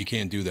called it. Yep, you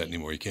can't do that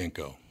anymore. You can't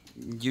go.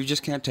 You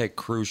just can't take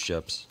cruise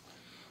ships.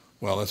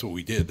 Well, that's what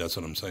we did. That's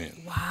what I'm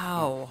saying.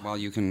 Wow. Well,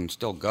 you can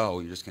still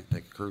go. You just can't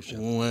take a cruise ship.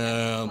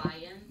 Well,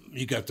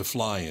 you got to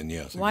fly in,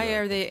 yes. Why exactly.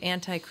 are they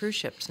anti-cruise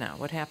ships now?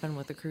 What happened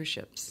with the cruise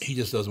ships? He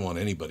just doesn't want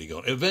anybody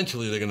going.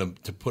 Eventually, they're going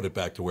to put it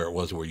back to where it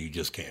was, where you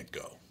just can't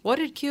go. What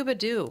did Cuba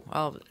do?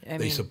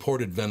 They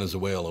supported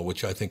Venezuela,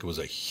 which I think was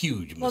a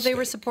huge mistake. Well, they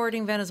were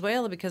supporting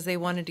Venezuela because they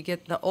wanted to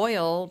get the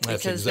oil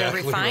because their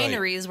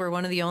refineries were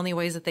one of the only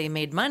ways that they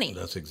made money.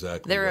 That's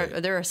exactly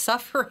right. They're a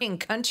suffering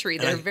country.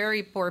 They're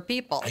very poor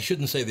people. I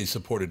shouldn't say they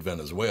supported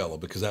Venezuela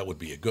because that would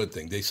be a good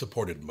thing. They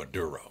supported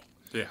Maduro.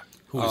 Yeah.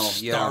 Who is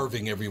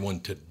starving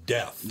everyone to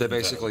death. They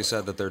basically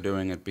said that they're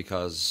doing it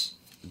because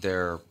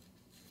they're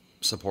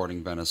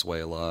supporting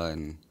Venezuela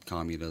and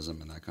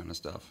communism and that kind of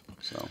stuff.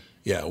 So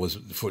yeah, it was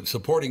for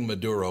supporting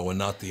Maduro and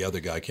not the other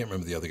guy. I can't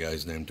remember the other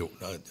guy's name.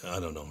 I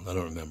don't know. I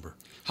don't remember.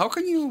 How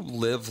can you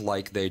live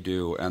like they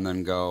do and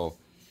then go,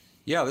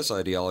 yeah, this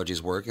ideology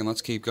is working,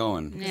 let's keep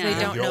going? Yeah.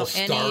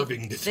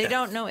 They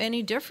don't know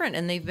any different,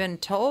 and they've been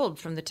told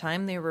from the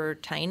time they were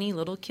tiny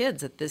little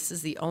kids that this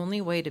is the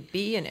only way to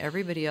be, and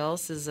everybody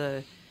else is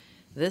a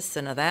this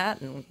and a that,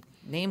 and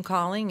name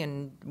calling,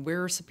 and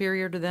we're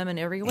superior to them in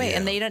every way. Yeah.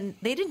 And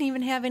they didn't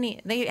even have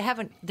any.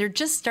 They're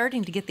just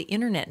starting to get the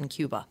internet in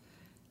Cuba.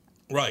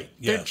 Right.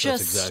 They're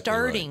just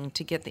starting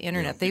to get the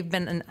internet. Yeah. They've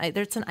been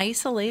it's an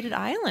isolated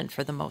island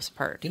for the most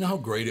part. Do you know how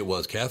great it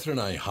was? Catherine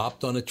and I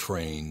hopped on a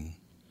train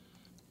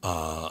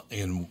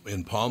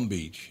in Palm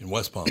Beach, in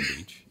West Palm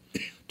Beach,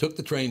 took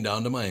the train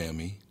down to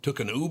Miami, took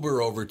an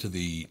Uber over to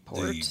the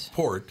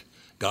port,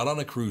 got on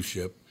a cruise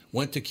ship,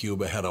 went to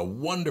Cuba, had a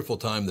wonderful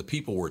time. The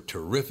people were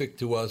terrific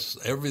to us.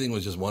 Everything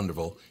was just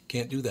wonderful.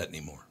 Can't do that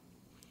anymore.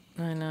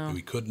 I know.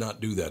 We could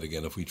not do that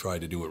again if we tried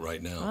to do it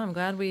right now. Well, I'm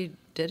glad we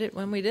did it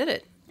when we did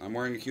it. I'm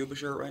wearing a Cuba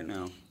shirt right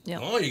now. Yep.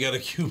 Oh, you got a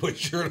Cuba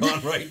shirt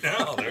on right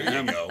now. There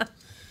you go.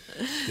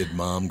 Did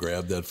Mom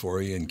grab that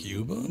for you in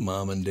Cuba?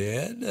 Mom and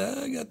Dad?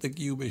 I got the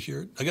Cuba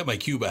shirt. I got my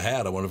Cuba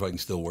hat. I wonder if I can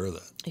still wear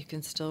that. You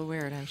can still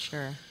wear it, I'm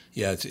sure.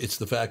 Yeah, it's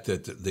the fact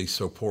that they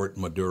support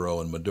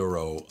Maduro, and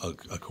Maduro,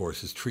 of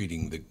course, is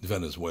treating the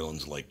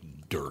Venezuelans like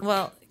dirt.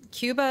 Well,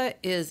 Cuba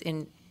is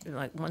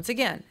once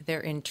again, they're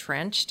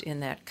entrenched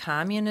in that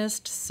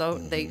communist. So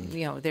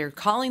they're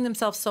calling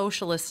themselves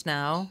socialists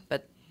now,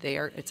 but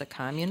it's a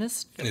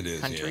communist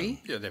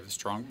country. Yeah, they have a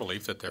strong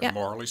belief that they're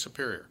morally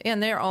superior.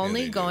 And they're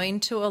only going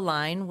to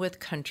align with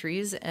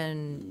countries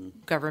and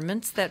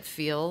governments that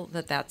feel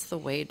that that's the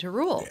way to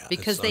rule. Yeah,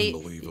 because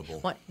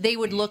unbelievable. They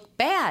would look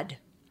bad.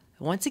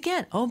 Once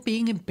again,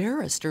 being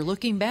embarrassed or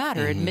looking bad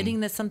or admitting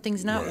that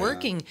something's not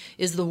working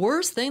is the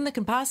worst thing that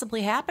can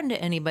possibly happen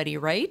to anybody,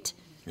 right?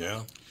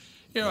 Yeah.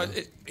 You know,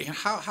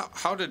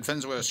 how did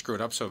Venezuela screw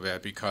it up so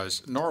bad?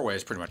 Because Norway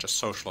is pretty much a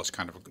socialist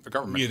kind of a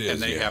government. It is,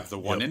 and they have the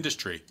one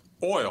industry,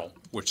 oil,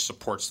 which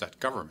supports that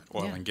government.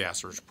 Oil and gas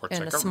supports that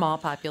government. And a small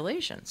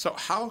population.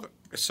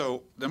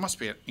 So there must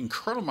be an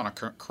incredible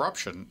amount of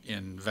corruption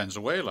in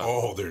Venezuela.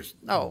 Oh, there's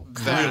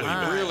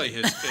really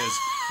is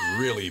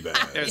really bad.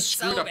 Has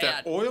screwed up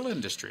that oil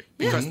industry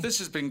because this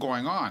has been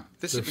going on.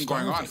 This has been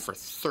going on for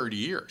 30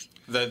 years.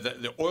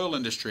 The oil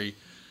industry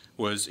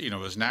was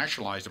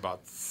nationalized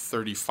about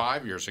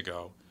 35 years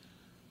ago.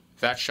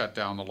 That shut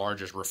down the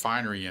largest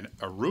refinery in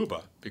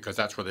Aruba because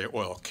that's where the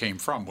oil came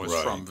from,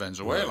 from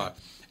Venezuela. Right.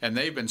 And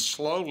they've been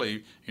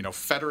slowly,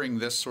 fettering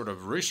this sort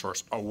of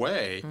resource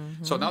away.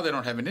 Mm-hmm. So now they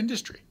don't have an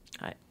industry.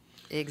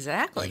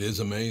 Exactly. It is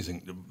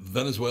amazing.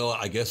 Venezuela,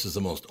 I guess, is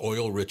the most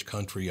oil-rich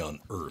country on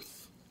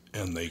earth,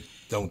 and they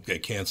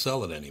can't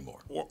sell it anymore.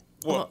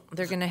 Well,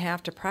 they're going to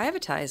have to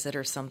privatize it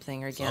or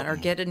something again, or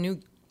get a new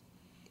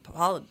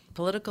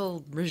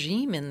political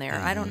regime in there.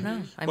 I don't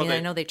know. I mean, I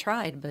know they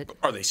tried, but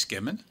are they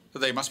skimming?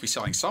 They must be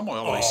selling some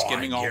oil. Are they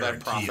skimming all that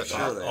profit?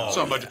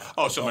 So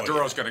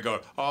Maduro's going to go,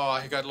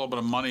 I got a little bit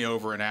of money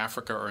over in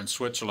Africa or in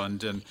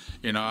Switzerland, and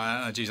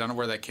I don't know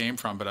where that came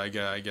from, but I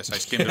guess I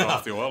skimmed it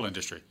off the oil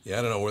industry. Yeah,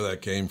 I don't know where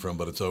that came from,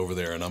 but it's over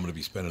there, and I'm going to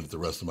be spending it the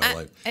rest of my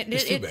life.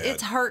 It's too bad.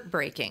 It's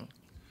heartbreaking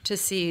to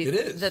see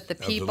that the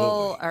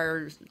people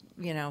are,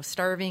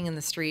 starving in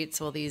the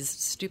streets while these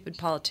stupid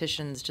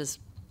politicians just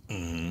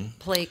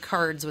play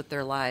cards with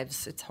their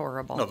lives. It's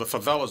horrible. No, the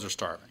favelas are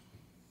starving.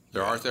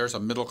 There's a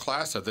middle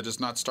class that is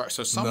not starving.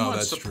 So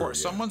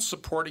someone's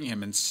supporting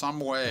him in some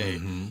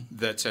way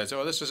that says,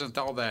 this isn't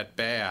all that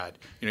bad.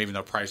 Even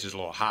though price is a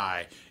little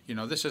high.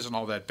 This isn't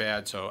all that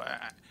bad. So,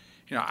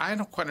 I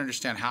don't quite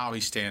understand how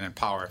he's staying in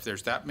power. If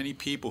there's that many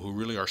people who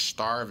really are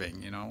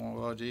starving,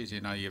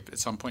 at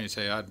some point you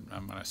say,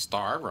 I'm going to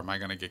starve, or am I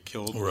going to get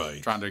killed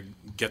trying to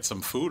get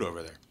some food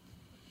over there?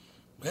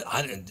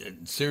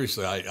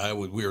 Seriously,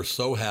 we are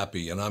so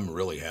happy, and I'm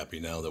really happy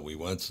now that we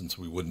went, since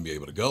we wouldn't be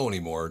able to go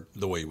anymore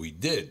the way we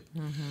did.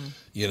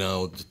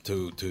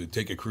 To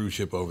take a cruise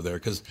ship over there,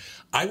 because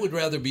I would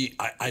rather be.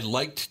 I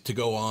liked to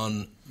go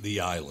on the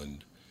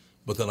island,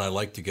 but then I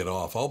liked to get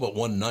off. All but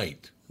one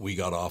night we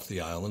got off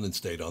the island and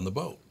stayed on the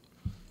boat.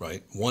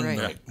 Right,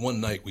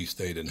 one night we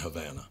stayed in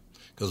Havana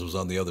because it was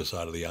on the other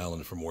side of the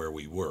island from where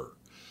we were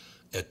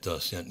at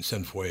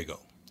Cienfuegos.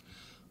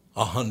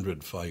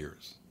 100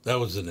 fires. That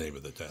was the name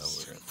of the town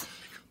we were in.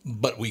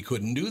 But we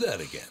couldn't do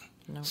that again.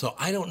 No. So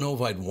I don't know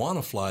if I'd want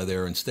to fly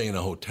there and stay in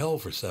a hotel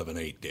for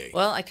 7-8 days.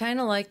 Well, I kind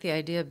of like the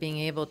idea of being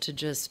able to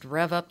just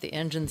rev up the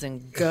engines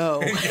and go.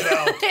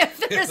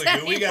 If there's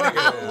any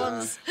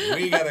problems.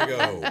 We gotta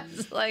go.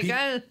 It's like,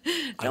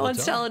 no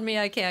one's telling me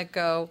I can't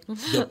go.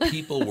 The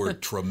people were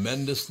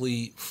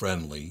tremendously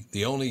friendly.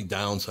 The only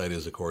downside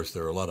is, of course,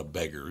 there are a lot of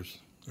beggars.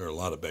 There are a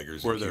lot of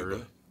beggars in Cuba.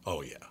 Really?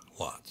 Oh, yeah,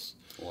 lots.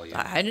 Well,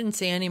 yeah. I didn't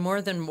see any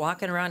more than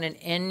walking around in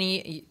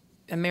any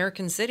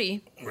American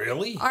city.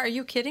 Really? Are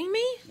you kidding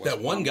me?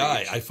 That one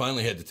guy, I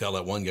finally had to tell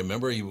that one guy.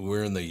 Remember, we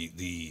were in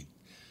the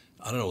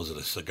I don't know, was it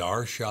a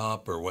cigar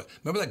shop or what?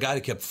 Remember that guy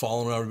that kept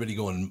following everybody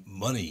going,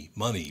 money,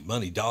 money,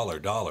 money, dollar,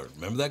 dollar.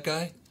 Remember that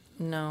guy?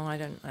 No, I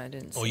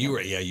didn't. Oh, you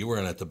were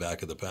in at the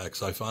back of the pack.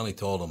 So I finally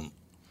told him,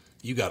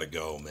 you got to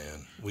go,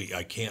 man.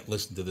 I can't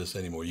listen to this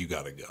anymore. You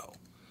got to go.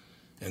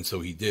 And so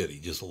he did. He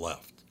just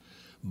left.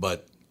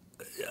 But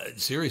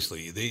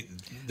seriously,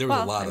 there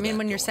was a lot of that. I mean,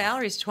 when your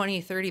salary's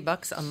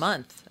 $20-$30 a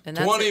month, and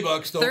that's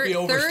 $20, don't be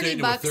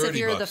overstated with $30 if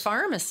you're the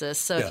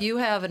pharmacist. So if you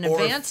have an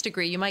advanced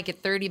degree, you might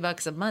get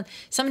 $30 a month.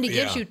 Somebody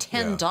gives you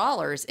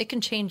 $10, it can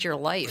change your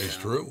life. It's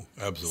true,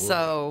 absolutely.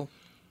 So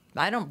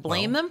I don't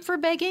blame them for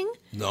begging.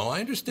 No, I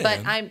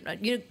understand.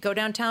 But you go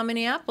downtown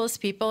Minneapolis,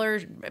 people are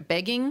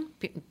begging.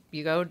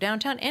 You go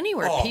downtown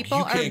anywhere, people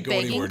are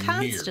begging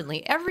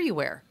constantly,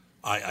 everywhere.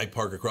 I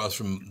park across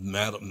from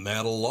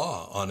Maddle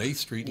Law on 8th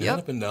Street and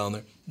up and down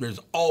there. There's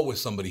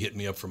always somebody hitting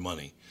me up for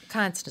money.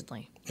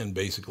 Constantly. And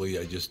basically,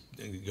 I just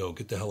go,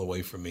 get the hell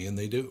away from me, and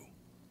they do.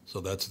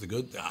 So that's the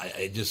good.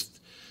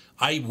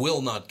 I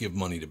will not give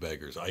money to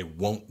beggars. I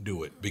won't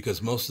do it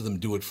because most of them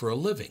do it for a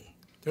living.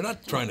 They're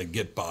not trying to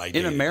get by.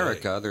 In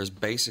America, there's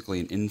basically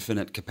an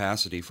infinite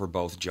capacity for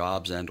both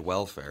jobs and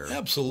welfare.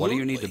 Absolutely. What do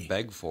you need to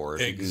beg for?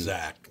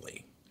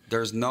 Exactly.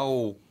 There's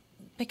no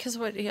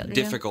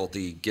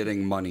difficulty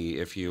getting money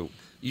if you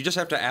just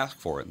have to ask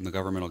for it, and the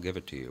government will give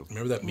it to you.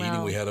 Remember that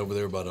meeting we had over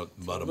there about a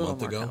month ago? A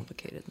little more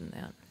complicated than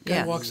that.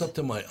 Guy walks up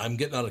to I'm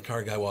getting out of the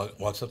car. Guy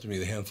walks up to me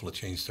with a handful of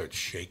change, starts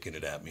shaking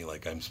it at me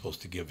like I'm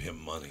supposed to give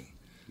him money.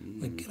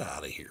 Like, get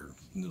out of here.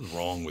 What's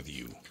wrong with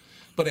you?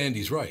 But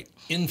Andy's right.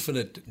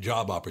 Infinite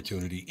job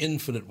opportunity,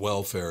 infinite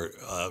welfare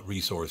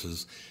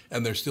resources,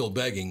 and they're still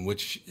begging,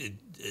 which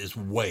is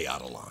way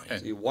out of line.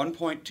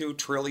 $1.1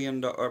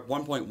 trillion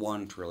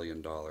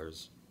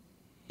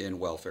in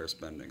welfare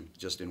spending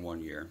just in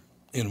 1 year.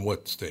 In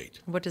what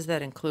state? What does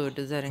that include?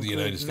 Does that include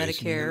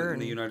Medicare? In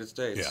the United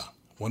States. Yeah,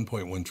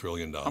 $1.1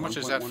 trillion. How much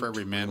is that for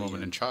every man,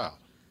 woman, and child?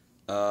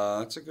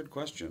 That's a good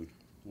question.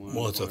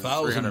 Well, it's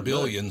 1,000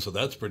 billion, so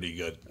that's pretty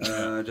good.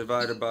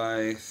 Divided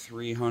by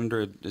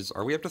 300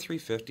 are we up to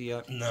 350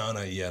 yet? No,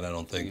 not yet. I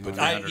don't think. But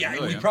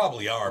we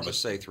probably are. But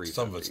say 350.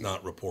 Some of it's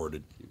not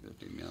reported.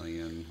 350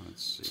 million.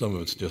 Let's see. Some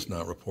of it's just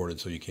not reported,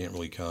 so you can't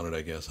really count it.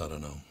 I guess I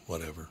don't know.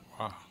 Whatever.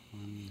 Wow.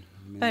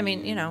 But I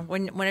mean,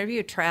 whenever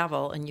you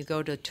travel and you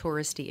go to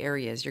touristy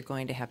areas, you're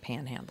going to have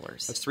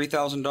panhandlers. That's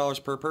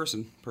 $3,000 per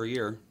person per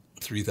year.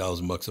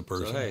 $3,000 a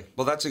person. So, hey,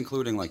 well, that's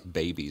including like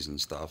babies and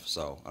stuff.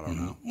 So I don't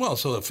know. Well,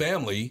 so a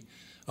family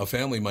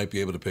might be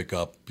able to pick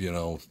up,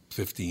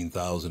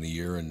 $15,000 a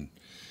year, and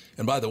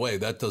by the way,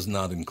 that does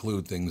not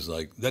include things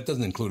like that.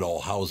 Doesn't include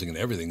all housing and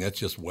everything. That's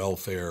just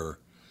welfare.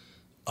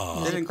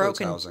 It includes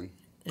housing.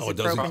 It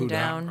does include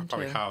down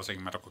probably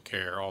housing, medical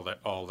care, all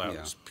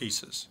those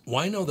pieces.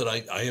 Well, I know that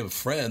I have a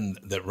friend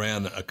that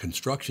ran a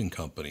construction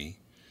company,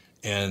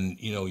 and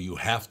you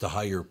have to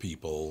hire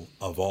people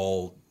of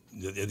all.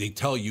 They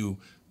tell you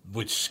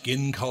which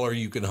skin color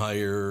you can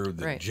hire,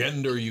 the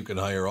gender you can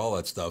hire, all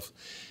that stuff.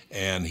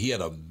 And he had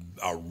a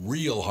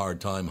real hard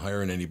time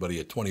hiring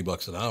anybody at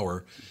 $20 an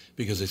hour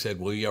because they said,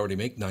 well, you already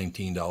make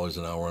 $19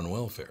 an hour on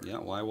welfare. Yeah,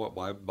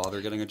 why bother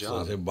getting a job? So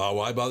I said,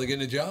 why bother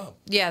getting a job?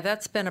 Yeah,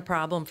 that's been a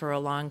problem for a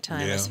long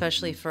time,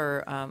 especially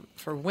for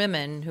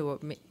women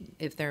who,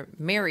 if they're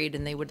married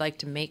and they would like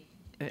to make,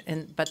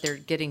 but they're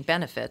getting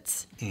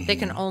benefits. Mm-hmm. They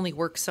can only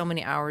work so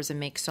many hours and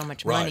make so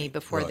much money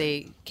before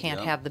they can't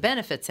have the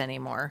benefits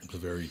anymore. It's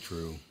very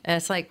true. And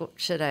it's like, what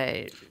should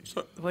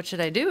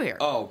I do here?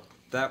 Oh,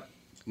 that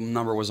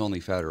number was only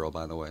federal,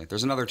 by the way.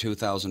 There's another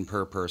 $2,000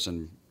 per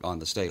person on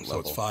the state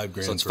level. So it's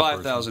 $5,000. So it's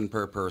 $5,000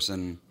 per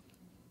person.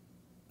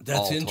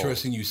 That's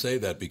interesting you say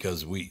that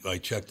because I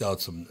checked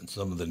out some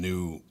of the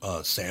new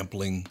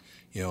sampling,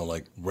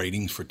 like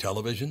ratings for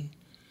television.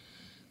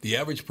 The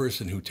average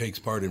person who takes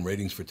part in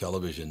ratings for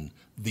television,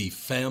 the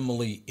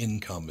family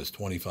income is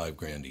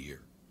 $25,000 a year.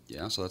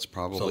 Yeah, so that's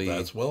probably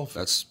that's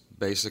welfare. That's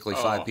basically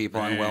 5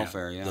 people on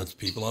welfare. Yeah, that's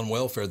people on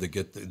welfare that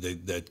get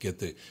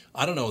the.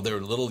 I don't know. There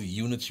are little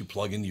units you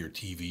plug into your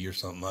TV or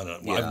something. I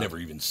don't know. I've never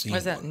even seen.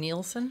 Was that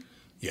Nielsen?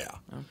 Yeah,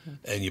 okay.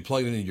 And you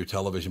plug it into your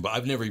television, but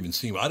I've never even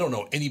seen one. I don't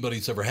know anybody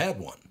that's ever had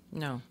one.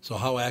 No. So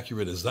how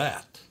accurate is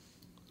that?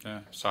 Yeah.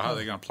 So how are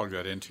they going to plug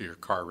that into your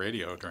car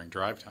radio during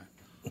drive time?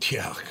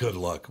 Yeah, good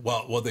luck.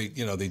 Well, they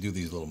do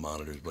these little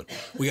monitors, but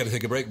we got to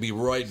take a break. Be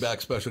right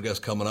back. Special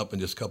guest coming up in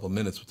just a couple of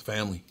minutes with the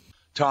family.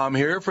 Tom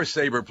here for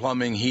Sabre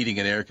Plumbing, Heating,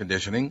 and Air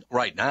Conditioning.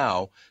 Right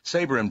now,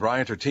 Sabre and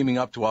Bryant are teaming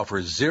up to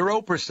offer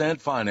 0%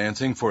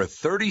 financing for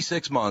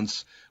 36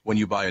 months when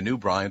you buy a new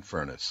Bryant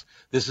furnace.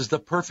 This is the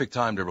perfect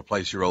time to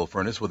replace your old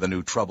furnace with a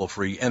new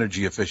trouble-free,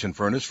 energy-efficient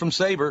furnace from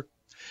Sabre.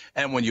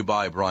 And when you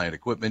buy Bryant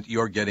equipment,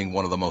 you're getting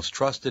one of the most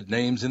trusted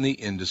names in the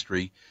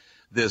industry.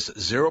 This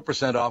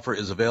 0% offer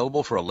is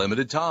available for a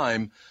limited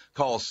time.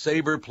 Call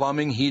Sabre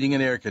Plumbing, Heating,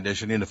 and Air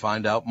Conditioning to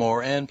find out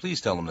more, and please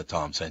tell them that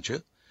Tom sent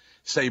you.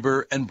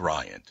 Sabre and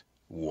Bryant,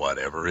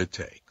 whatever it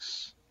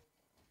takes.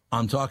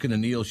 I'm talking to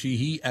Neil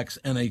Sheehy,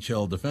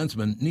 ex-NHL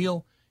defenseman.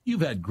 Neil,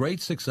 you've had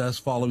great success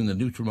following the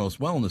Nutrimost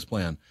Wellness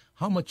Plan.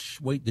 How much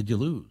weight did you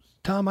lose?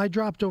 Tom, I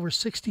dropped over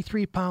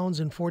 63 pounds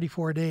in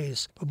 44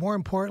 days, but more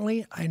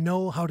importantly, I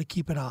know how to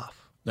keep it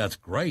off. That's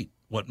great.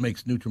 What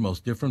makes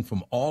Nutrimost different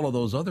from all of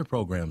those other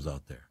programs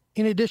out there?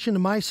 In addition to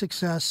my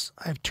success,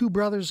 I have 2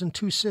 brothers and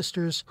 2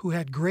 sisters who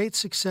had great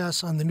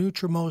success on the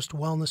Nutrimost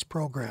Wellness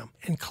Program.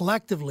 And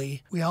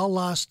collectively, we all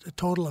lost a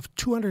total of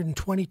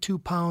 222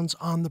 pounds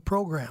on the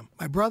program.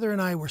 My brother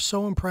and I were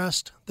so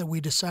impressed that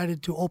we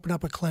decided to open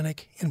up a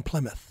clinic in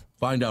Plymouth.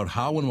 Find out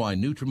how and why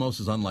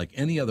Nutrimost is unlike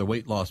any other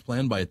weight loss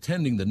plan by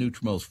attending the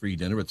Nutrimost free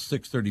dinner at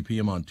 6:30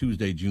 p.m. on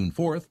Tuesday, June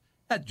 4th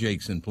at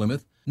Jake's in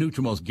Plymouth.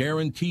 Nutrimost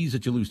guarantees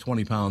that you lose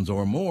 20 pounds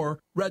or more.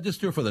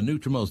 Register for the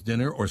Nutrimost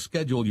dinner or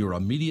schedule your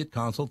immediate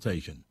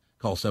consultation.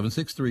 Call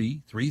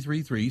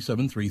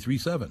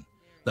 763-333-7337.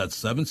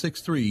 That's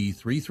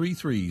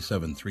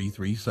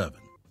 763-333-7337.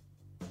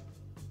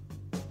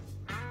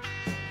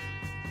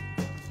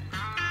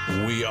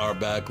 We are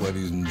back,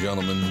 ladies and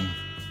gentlemen.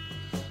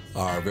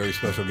 Our very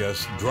special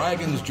guest,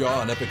 Dragon's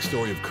Jaw, an epic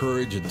story of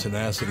courage and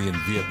tenacity in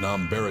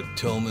Vietnam. Barrett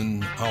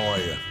Tillman, how are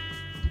you?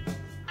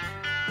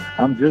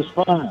 I'm just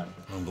fine.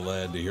 I'm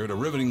glad to hear it. A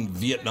riveting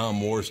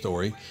Vietnam War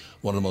story,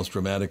 one of the most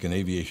dramatic in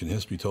aviation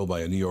history, told by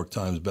a New York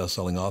Times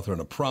bestselling author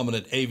and a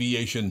prominent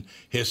aviation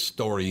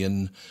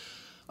historian.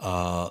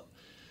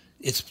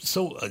 It's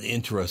so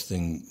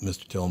interesting,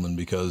 Mr. Tillman,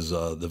 because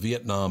the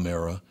Vietnam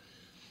era,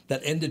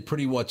 that ended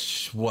pretty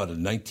much, in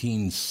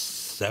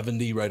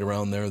 1970, right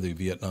around there, the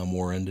Vietnam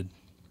War ended?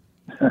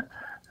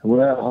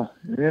 Well,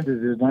 it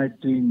ended in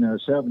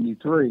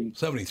 1973.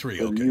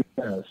 73, okay. The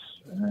U.S.,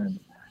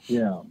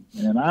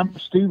 and I'm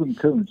Stephen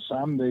Kuntz.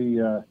 I'm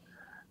the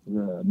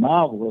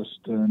novelist,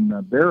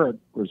 and Barrett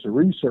was a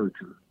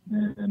researcher.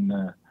 And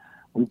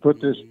we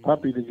put this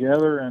puppy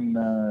together, and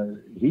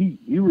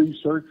he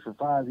researched for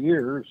 5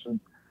 years, and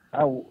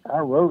I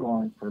wrote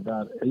on it for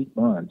about 8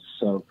 months.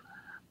 So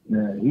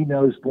he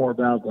knows more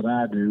about it than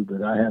I do,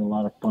 but I had a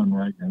lot of fun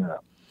writing it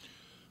up.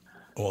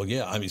 Well,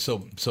 yeah. I mean,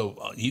 so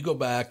you go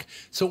back.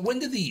 So when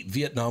did the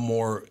Vietnam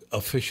War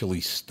officially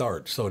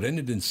start? So it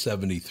ended in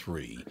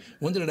 73.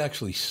 When did it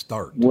actually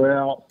start?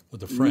 Well,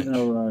 with the French,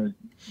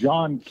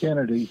 John F.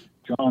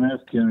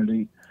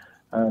 Kennedy,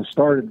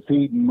 started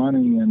feeding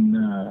money and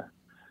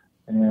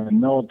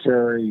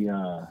military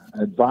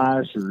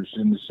advisors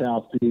in the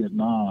South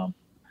Vietnam.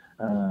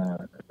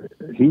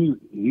 He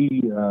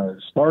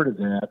started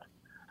that,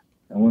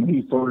 and when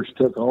he first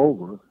took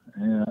over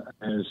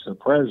as the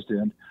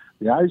president.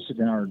 The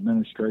Eisenhower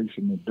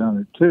administration had done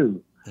it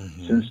too,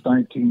 since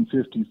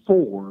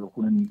 1954,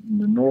 when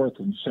the North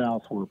and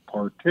South were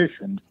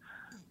partitioned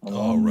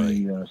along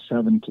the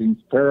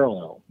 17th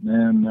parallel.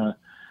 And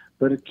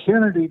but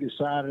Kennedy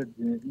decided,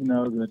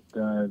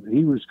 that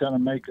he was going to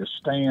make a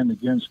stand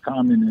against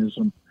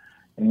communism,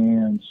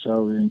 and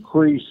so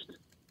increased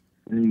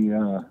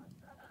the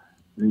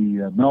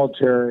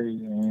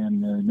military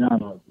and the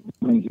amount of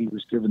money he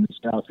was given to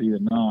South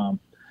Vietnam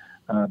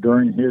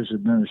during his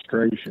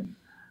administration.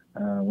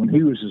 When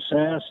he was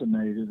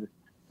assassinated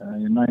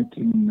in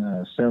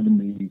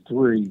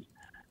 1973,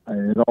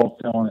 it all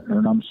fell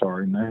in,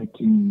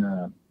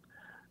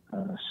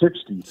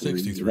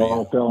 1963, it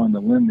all fell into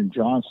Lyndon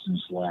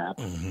Johnson's lap.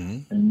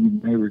 And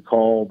you may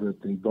recall that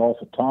the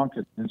Gulf of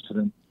Tonkin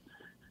incident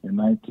in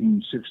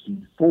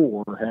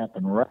 1964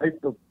 happened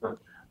right before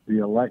the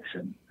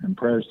election, and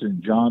President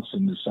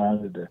Johnson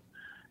decided to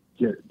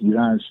get the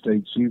United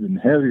States even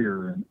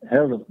heavier and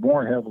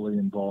more heavily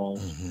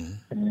involved,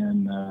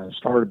 and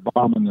started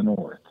bombing the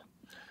North.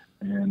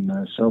 And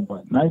so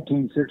by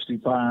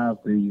 1965,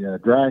 the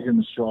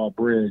Dragon's Jaw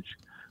Bridge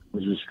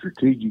was a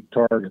strategic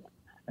target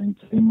and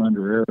came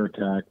under air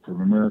attack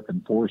from American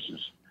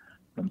forces.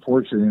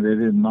 Unfortunately, they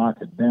didn't knock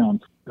it down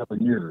for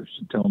 7 years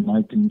until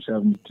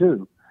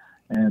 1972.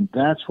 And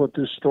that's what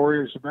this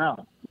story is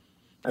about,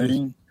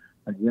 fighting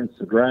against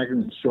the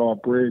Dragon's Jaw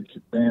Bridge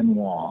at Ban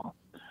Hoa.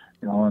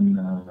 On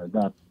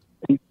about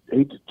 8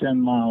 to 10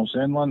 miles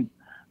inland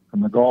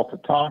from the Gulf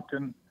of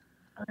Tonkin,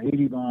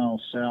 80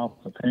 miles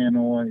south of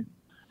Hanoi,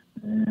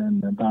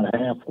 and about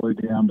halfway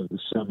down to the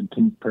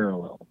 17th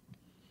parallel.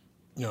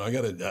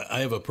 I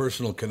have a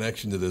personal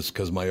connection to this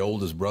because my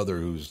oldest brother,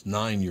 who's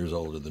 9 years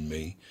older than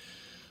me,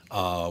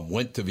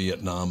 went to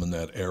Vietnam in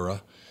that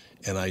era.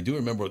 And I do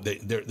remember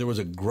there was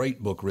a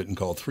great book written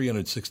called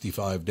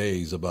 365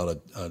 Days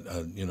about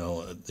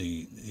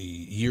the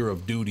year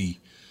of duty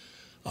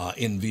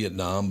in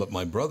Vietnam. But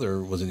my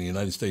brother was in the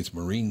United States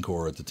Marine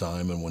Corps at the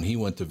time, and when he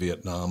went to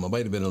Vietnam, it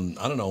might have been,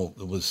 I don't know,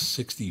 it was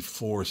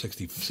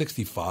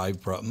 65,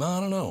 I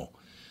don't know,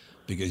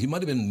 because he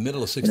might have been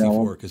middle of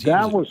 64. Because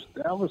that was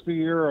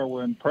the era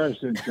when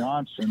President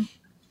Johnson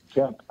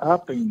kept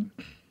upping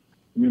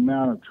the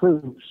amount of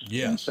troops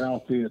in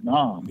South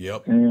Vietnam.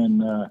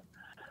 And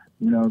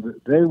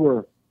they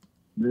were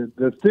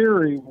the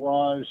theory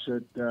was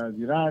that the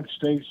United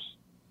States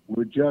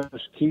would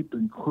just keep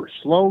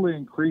slowly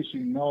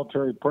increasing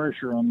military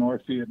pressure on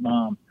North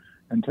Vietnam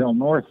until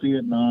North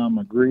Vietnam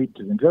agreed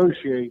to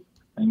negotiate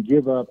and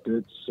give up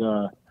its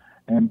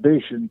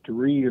ambition to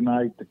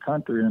reunite the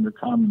country under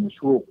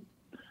communist rule.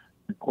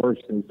 Of course,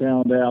 they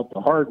found out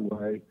the hard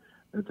way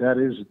that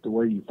isn't the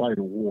way you fight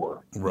a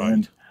war. Right.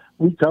 And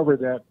we cover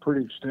that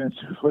pretty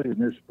extensively in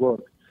this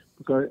book,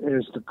 because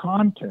as the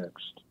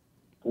context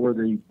for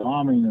the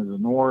bombing of the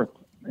North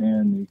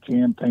and the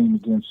campaign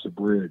against the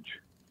bridge.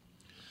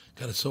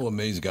 God, it's so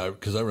amazing, guy,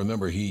 because I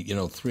remember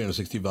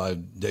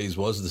 365 days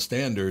was the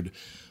standard,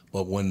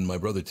 but when my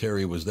brother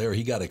Terry was there,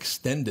 he got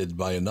extended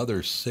by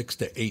another 6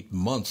 to 8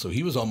 months. So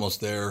he was almost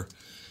there,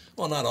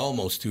 well, not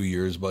almost 2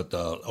 years, but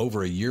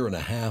over a year and a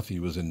half he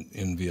was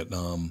in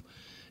Vietnam.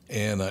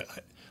 And I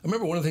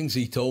remember one of the things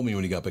he told me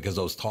when he got back, because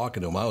I was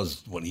talking to him,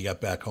 when he got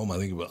back home, I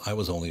think I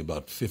was only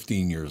about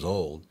 15 years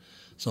old,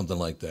 something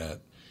like that.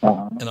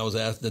 Uh-huh. And I was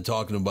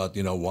talking about,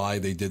 why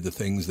they did the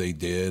things they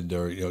did,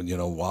 or,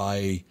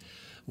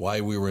 why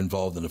we were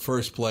involved in the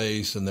first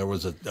place. And there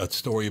was a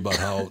story about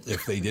how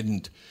if they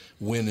didn't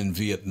win in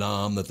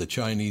Vietnam, that the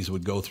Chinese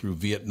would go through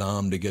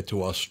Vietnam to get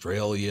to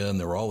Australia. And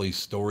there were all these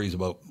stories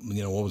about,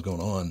 what was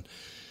going on.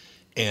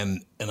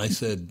 And I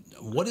said,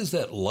 what is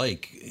that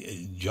like,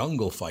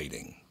 jungle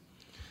fighting?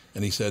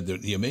 And he said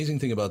the amazing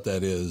thing about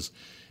that is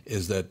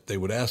that they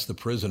would ask the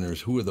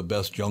prisoners who are the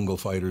best jungle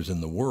fighters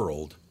in the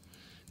world,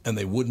 and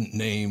they wouldn't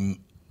name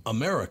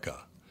America.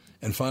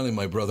 And finally,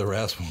 my brother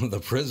asked one of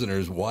the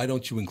prisoners, why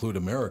don't you include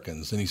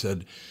Americans? And he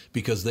said,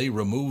 because they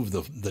remove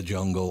the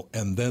jungle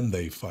and then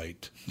they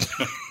fight.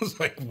 I was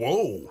like,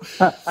 whoa.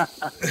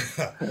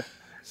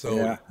 So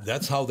yeah.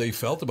 That's how they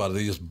felt about it.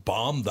 They just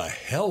bombed the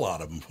hell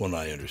out of them, from what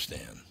I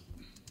understand.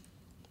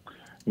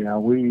 Yeah,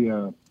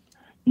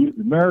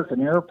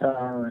 American air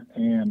power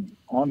and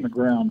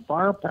on-the-ground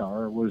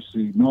firepower was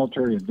the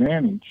military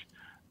advantage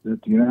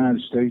that the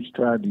United States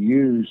tried to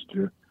use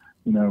to,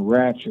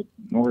 ratchet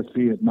North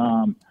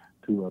Vietnam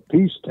to a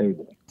peace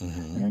table.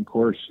 Mm-hmm. And, of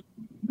course,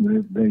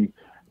 they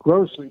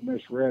grossly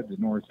misread the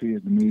North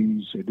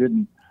Vietnamese. They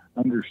didn't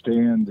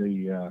understand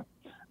the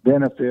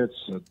benefits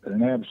that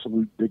an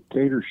absolute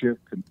dictatorship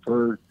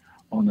conferred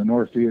on the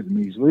North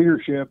Vietnamese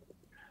leadership.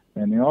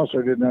 And they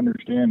also didn't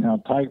understand how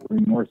tightly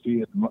North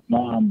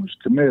Vietnam was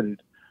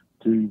committed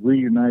to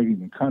reuniting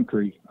the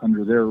country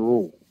under their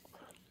rule.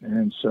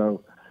 And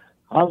so,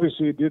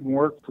 obviously, it didn't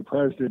work for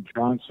President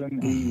Johnson.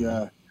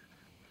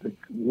 The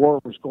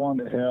war was going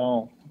to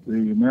hell.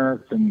 The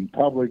American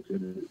public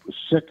was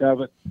sick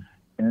of it.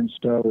 And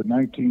so in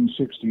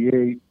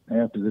 1968,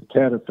 after the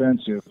Tet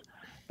Offensive,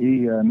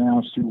 he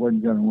announced he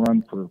wasn't going to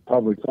run for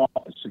public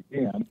office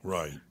again.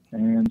 Right.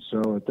 And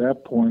so at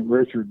that point,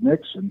 Richard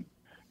Nixon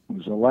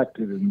was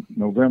elected in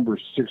November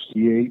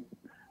 68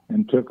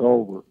 and took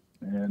over.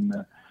 And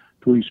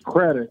to his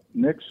credit,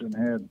 Nixon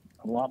had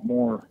a lot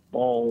more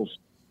balls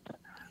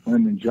than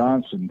Lyndon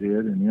Johnson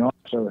did, and he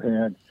also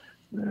had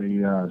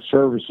the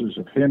services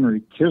of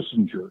Henry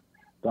Kissinger,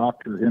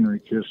 Dr.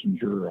 Henry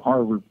Kissinger, a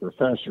Harvard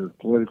professor of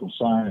political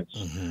science,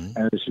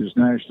 as his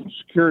national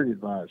security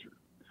advisor.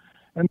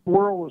 And the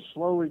world was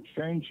slowly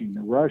changing.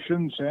 The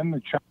Russians and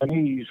the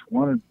Chinese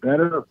wanted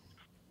better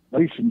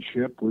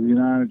relationship with the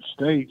United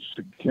States,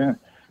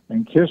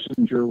 and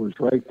Kissinger was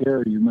right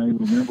there. You may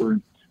remember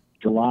in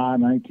July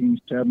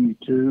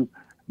 1972,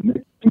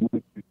 Nixon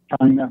went to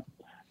China,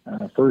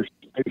 first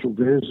official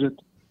visit,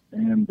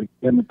 and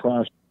began the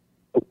process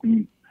of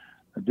opening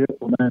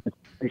diplomatic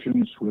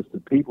relations with the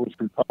People's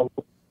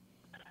Republic,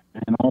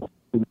 and also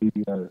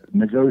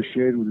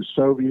negotiated with the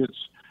Soviets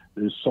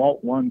the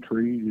SALT I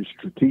Treaty, the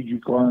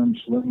Strategic Arms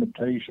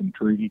Limitation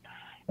Treaty,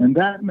 and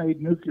that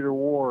made nuclear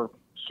war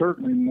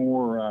certainly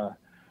more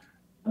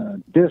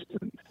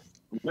distant,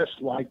 less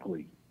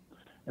likely,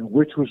 and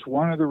which was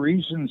one of the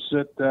reasons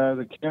that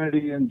the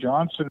Kennedy and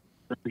Johnson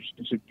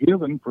administrations had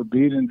given for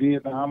being in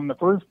Vietnam in the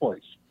first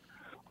place.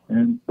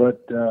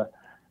 But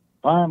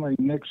finally,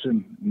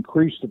 Nixon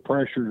increased the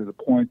pressure to the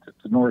point that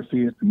the North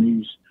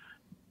Vietnamese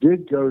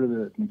did go to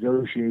the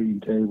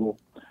negotiating table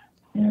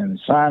and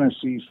sign a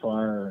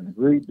ceasefire and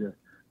agreed that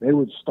they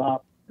would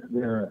stop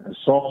their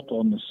assault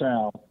on the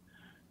South.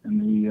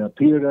 And the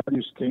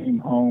POWs came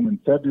home in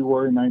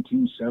February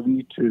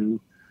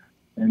 1972,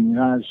 and the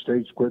United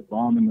States quit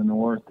bombing the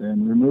North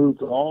and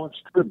removed all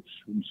its troops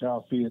from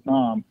South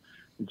Vietnam,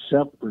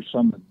 except for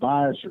some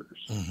advisors.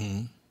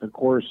 Mm-hmm. Of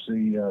course,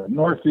 the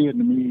North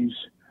Vietnamese,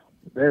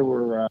 they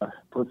were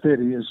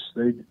perfidious.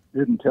 They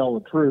didn't tell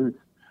the truth.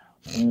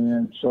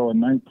 And so in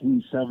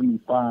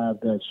 1975,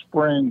 that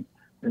spring,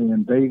 they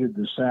invaded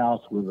the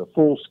South with a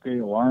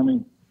full-scale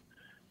army.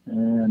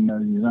 And the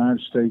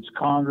United States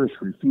Congress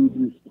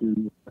refused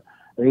to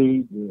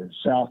aid the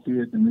South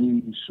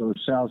Vietnamese, so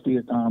South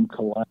Vietnam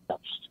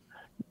collapsed.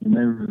 You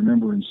may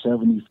remember in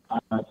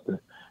 75, the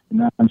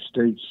United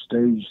States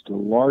staged the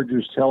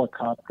largest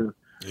helicopter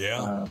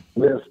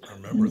lift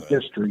in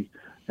history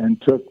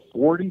and took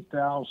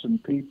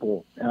 40,000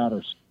 people out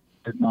of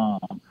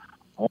Vietnam.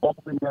 All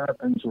the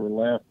Americans were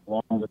left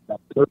along with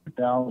about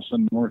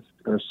 30,000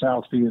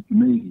 South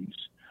Vietnamese.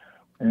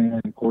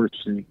 And, of course,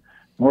 the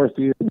North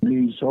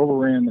Vietnamese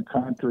overran the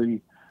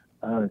country,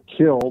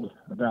 killed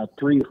about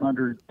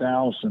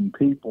 300,000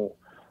 people,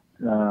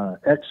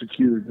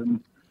 executed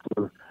them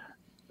for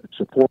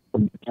support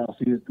from the South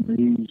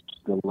Vietnamese,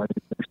 the Laos,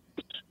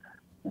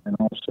 and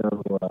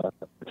also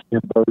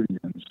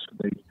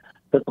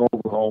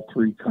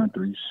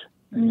countries.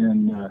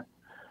 And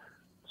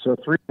so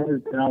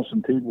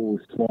 300,000 people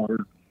were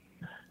slaughtered,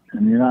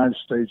 and the United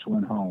States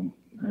went home.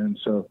 And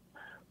so,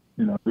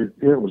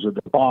 it was a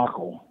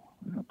debacle,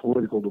 a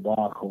political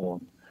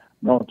debacle,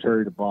 a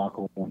military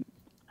debacle.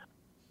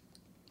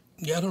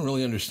 Yeah, I don't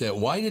really understand.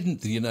 Why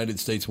didn't the United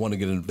States want to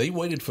get in? They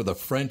waited for the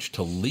French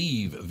to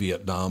leave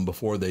Vietnam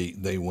before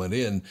they went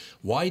in.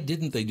 Why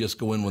didn't they just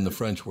go in when the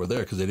French were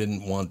there? Because they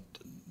didn't want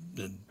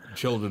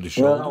shoulder to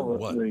shoulder? Well,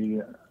 what?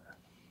 The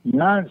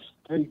United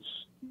States,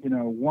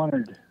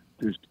 wanted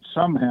to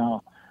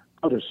somehow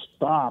put a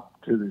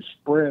stop to the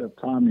spread of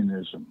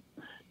communism.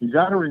 You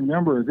got to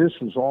remember, this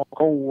was all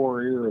Cold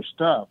War era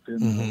stuff in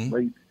the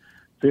late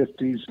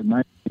 50s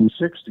and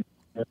 1960s.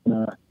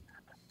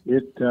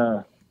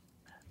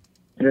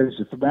 And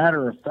as a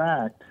matter of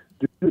fact,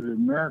 due to the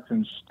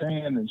American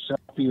stand in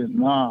South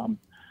Vietnam,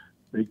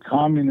 the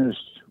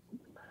communist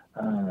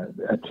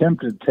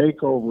attempted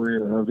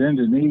takeover of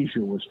Indonesia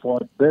was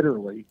fought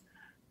bitterly,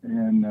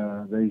 and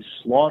they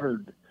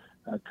slaughtered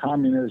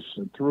communists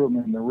and threw them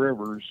in the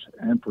rivers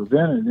and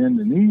prevented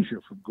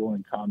Indonesia from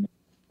going communist.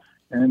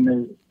 And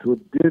they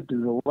did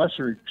to a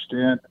lesser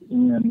extent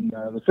in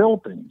the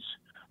Philippines,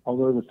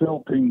 although the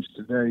Philippines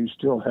today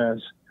still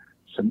has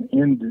some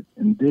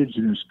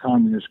indigenous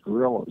communist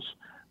guerrillas.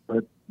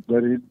 But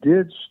it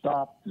did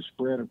stop the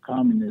spread of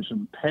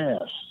communism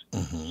past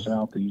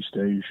Southeast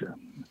Asia.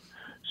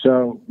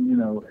 So,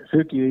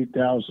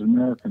 58,000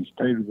 Americans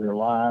paid with their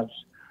lives,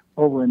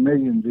 over 1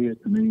 million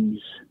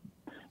Vietnamese.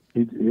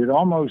 It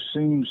almost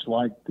seems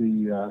like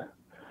the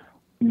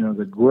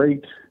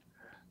great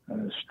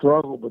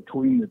struggle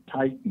between the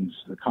titans,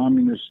 the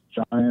communist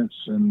giants,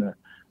 and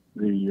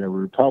the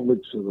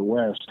republics of the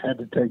West had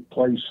to take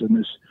place in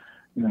this,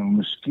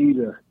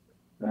 mosquito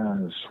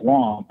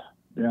swamp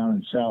down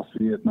in South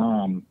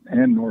Vietnam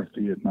and North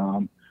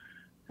Vietnam,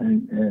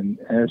 and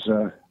as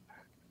a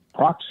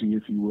proxy,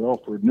 if you will,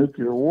 for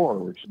nuclear war,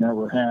 which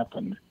never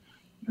happened.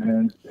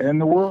 And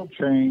the world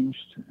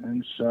changed,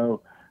 and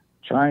so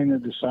China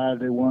decided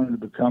they wanted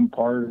to become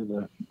part of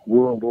the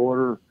world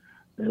order.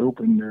 They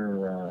opened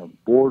their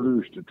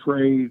borders to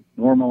trade,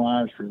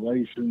 normalized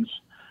relations.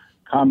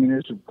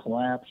 Communism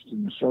collapsed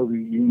in the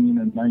Soviet Union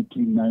in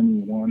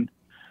 1991.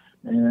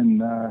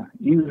 And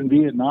even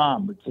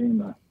Vietnam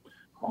became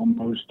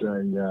almost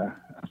a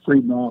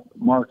free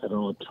market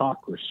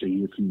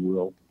autocracy, if you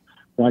will,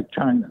 like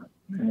China.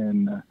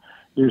 And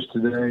is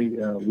today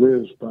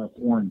lives by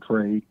foreign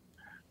trade.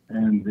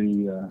 And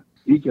the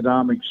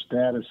economic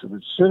status of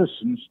its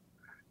citizens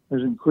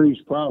has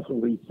increased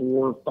probably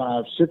 4,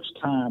 5, 6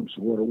 times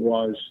what it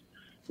was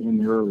in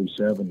the early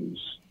 70s.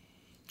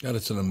 God,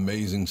 it's an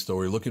amazing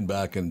story. Looking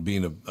back and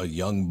being a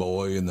young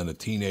boy and then a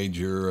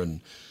teenager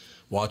and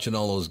watching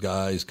all those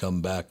guys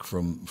come back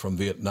from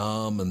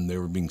Vietnam, and they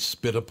were being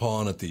spit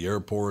upon at the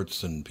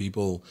airports and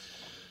people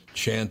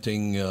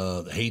chanting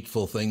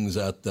hateful things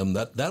at them.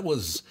 That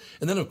was,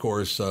 and then of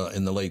course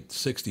in the late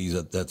 60s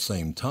at that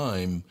same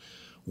time,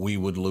 we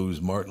would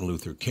lose Martin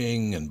Luther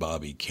King and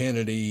Bobby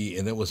Kennedy,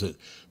 and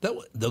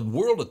the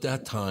world at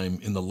that time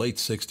in the late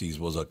 60s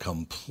was a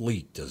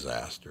complete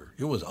disaster.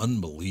 It was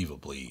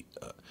unbelievably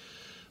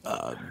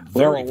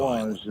very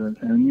violent.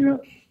 And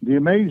the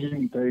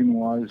amazing thing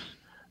was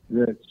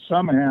that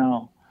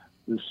somehow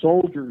the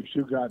soldiers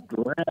who got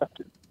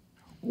drafted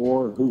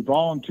or who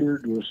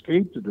volunteered to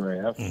escape the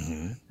draft,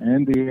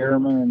 and the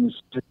airmen and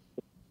the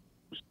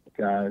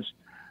guys,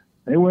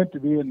 they went to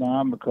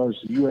Vietnam because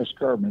the U.S.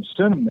 government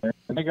sent them there,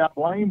 and they got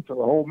blamed for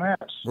the whole mess.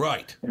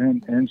 Right.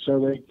 And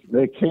so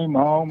they came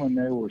home and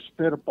they were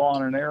spit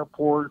upon in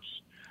airports.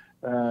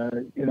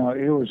 It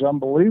was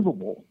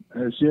unbelievable.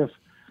 As if,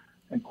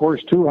 of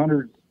course,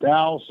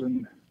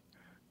 200,000,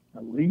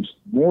 at least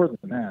more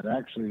than that,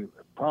 actually,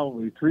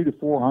 probably 300,000 to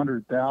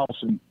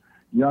 400,000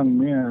 young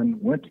men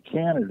went to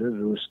Canada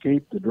to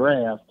escape the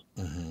draft,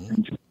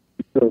 and just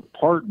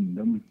pardoned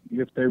them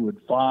if they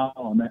would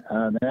file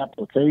an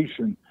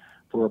application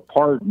for a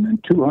pardon,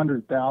 and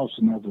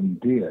 200,000 of them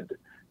did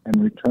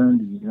and returned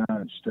to the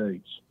United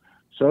States.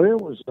 So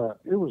it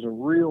was a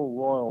real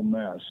royal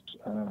mess,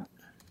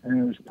 and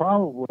it was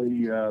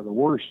probably the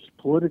worst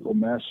political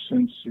mess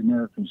since the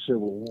American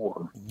Civil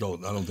War. No,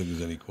 I don't think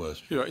there's any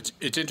question.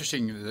 It's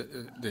interesting.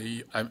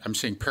 I'm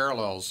seeing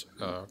parallels,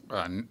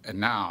 and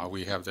now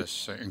we have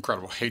this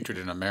incredible hatred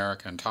in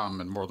America. And Tom,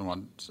 in more than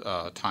one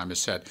time, has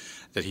said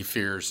that he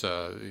fears,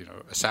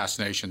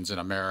 assassinations in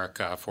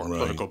America for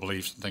political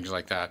beliefs and things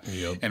like that.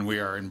 Yep. And we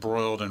are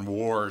embroiled in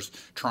wars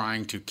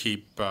trying to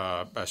keep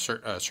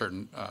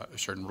certain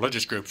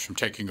religious groups from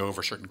taking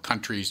over certain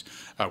countries,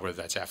 whether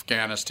that's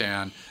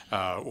Afghanistan.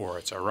 Or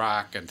it's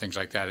Iraq and things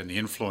like that, and the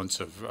influence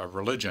of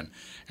religion.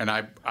 And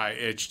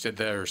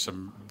there are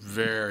some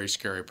very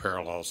scary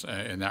parallels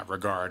in that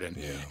regard, and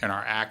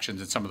our actions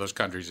in some of those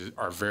countries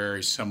are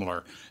very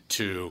similar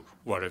to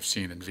what I've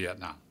seen in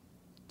Vietnam.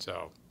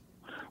 So,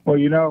 well,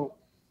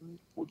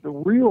 the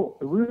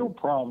real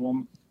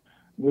problem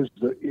was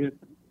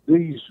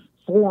these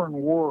foreign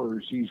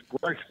wars, these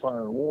brush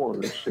fire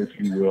wars, if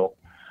you will,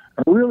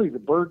 are really the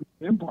burden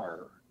of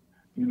empire.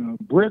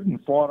 Britain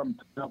fought them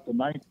throughout the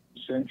 19th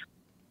century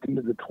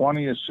into the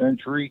 20th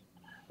century,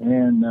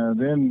 and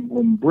then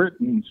when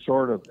Britain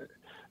sort of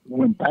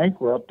went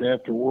bankrupt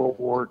after World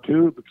War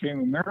II, it became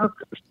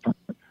America's turn.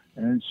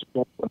 And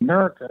so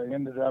America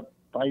ended up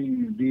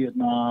fighting in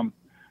Vietnam,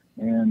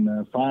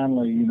 and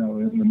finally, in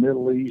the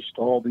Middle East,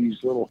 all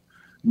these little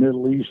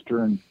Middle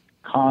Eastern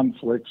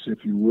conflicts,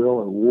 if you will,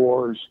 or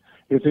wars.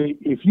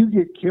 If you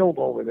get killed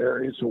over there,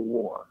 it's a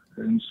war.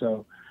 And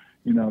so,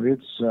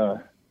 it's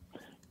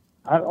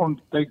I don't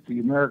think the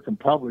American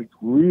public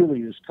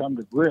really has come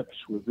to grips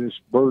with this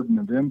burden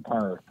of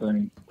empire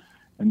thing,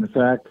 and the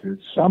fact that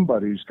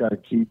somebody's got to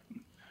keep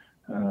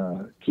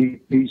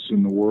peace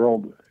in the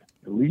world,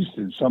 at least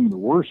in some of the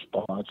worst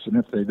spots. And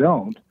if they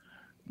don't,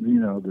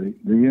 the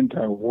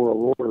entire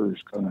world order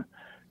is going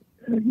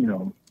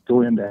to,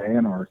 go into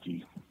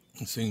anarchy.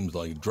 It seems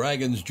like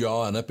Dragon's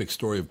Jaw, an epic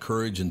story of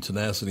courage and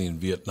tenacity in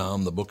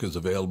Vietnam. The book is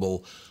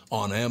available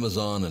on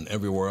Amazon and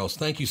everywhere else.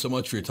 Thank you so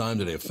much for your time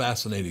today. A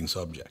fascinating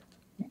subject.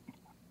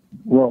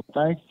 Well,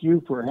 thank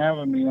you for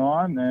having me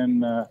on,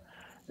 and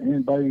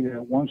anybody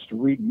that wants to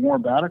read more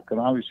about it can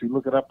obviously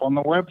look it up on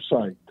the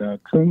website,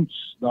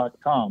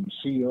 Coonts.com,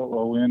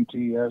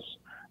 COONTS.com.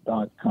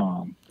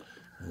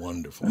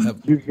 Wonderful.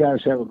 You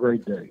guys have a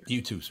great day.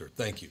 You too, sir.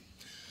 Thank you.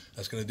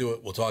 That's going to do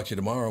it. We'll talk to you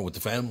tomorrow with the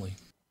family.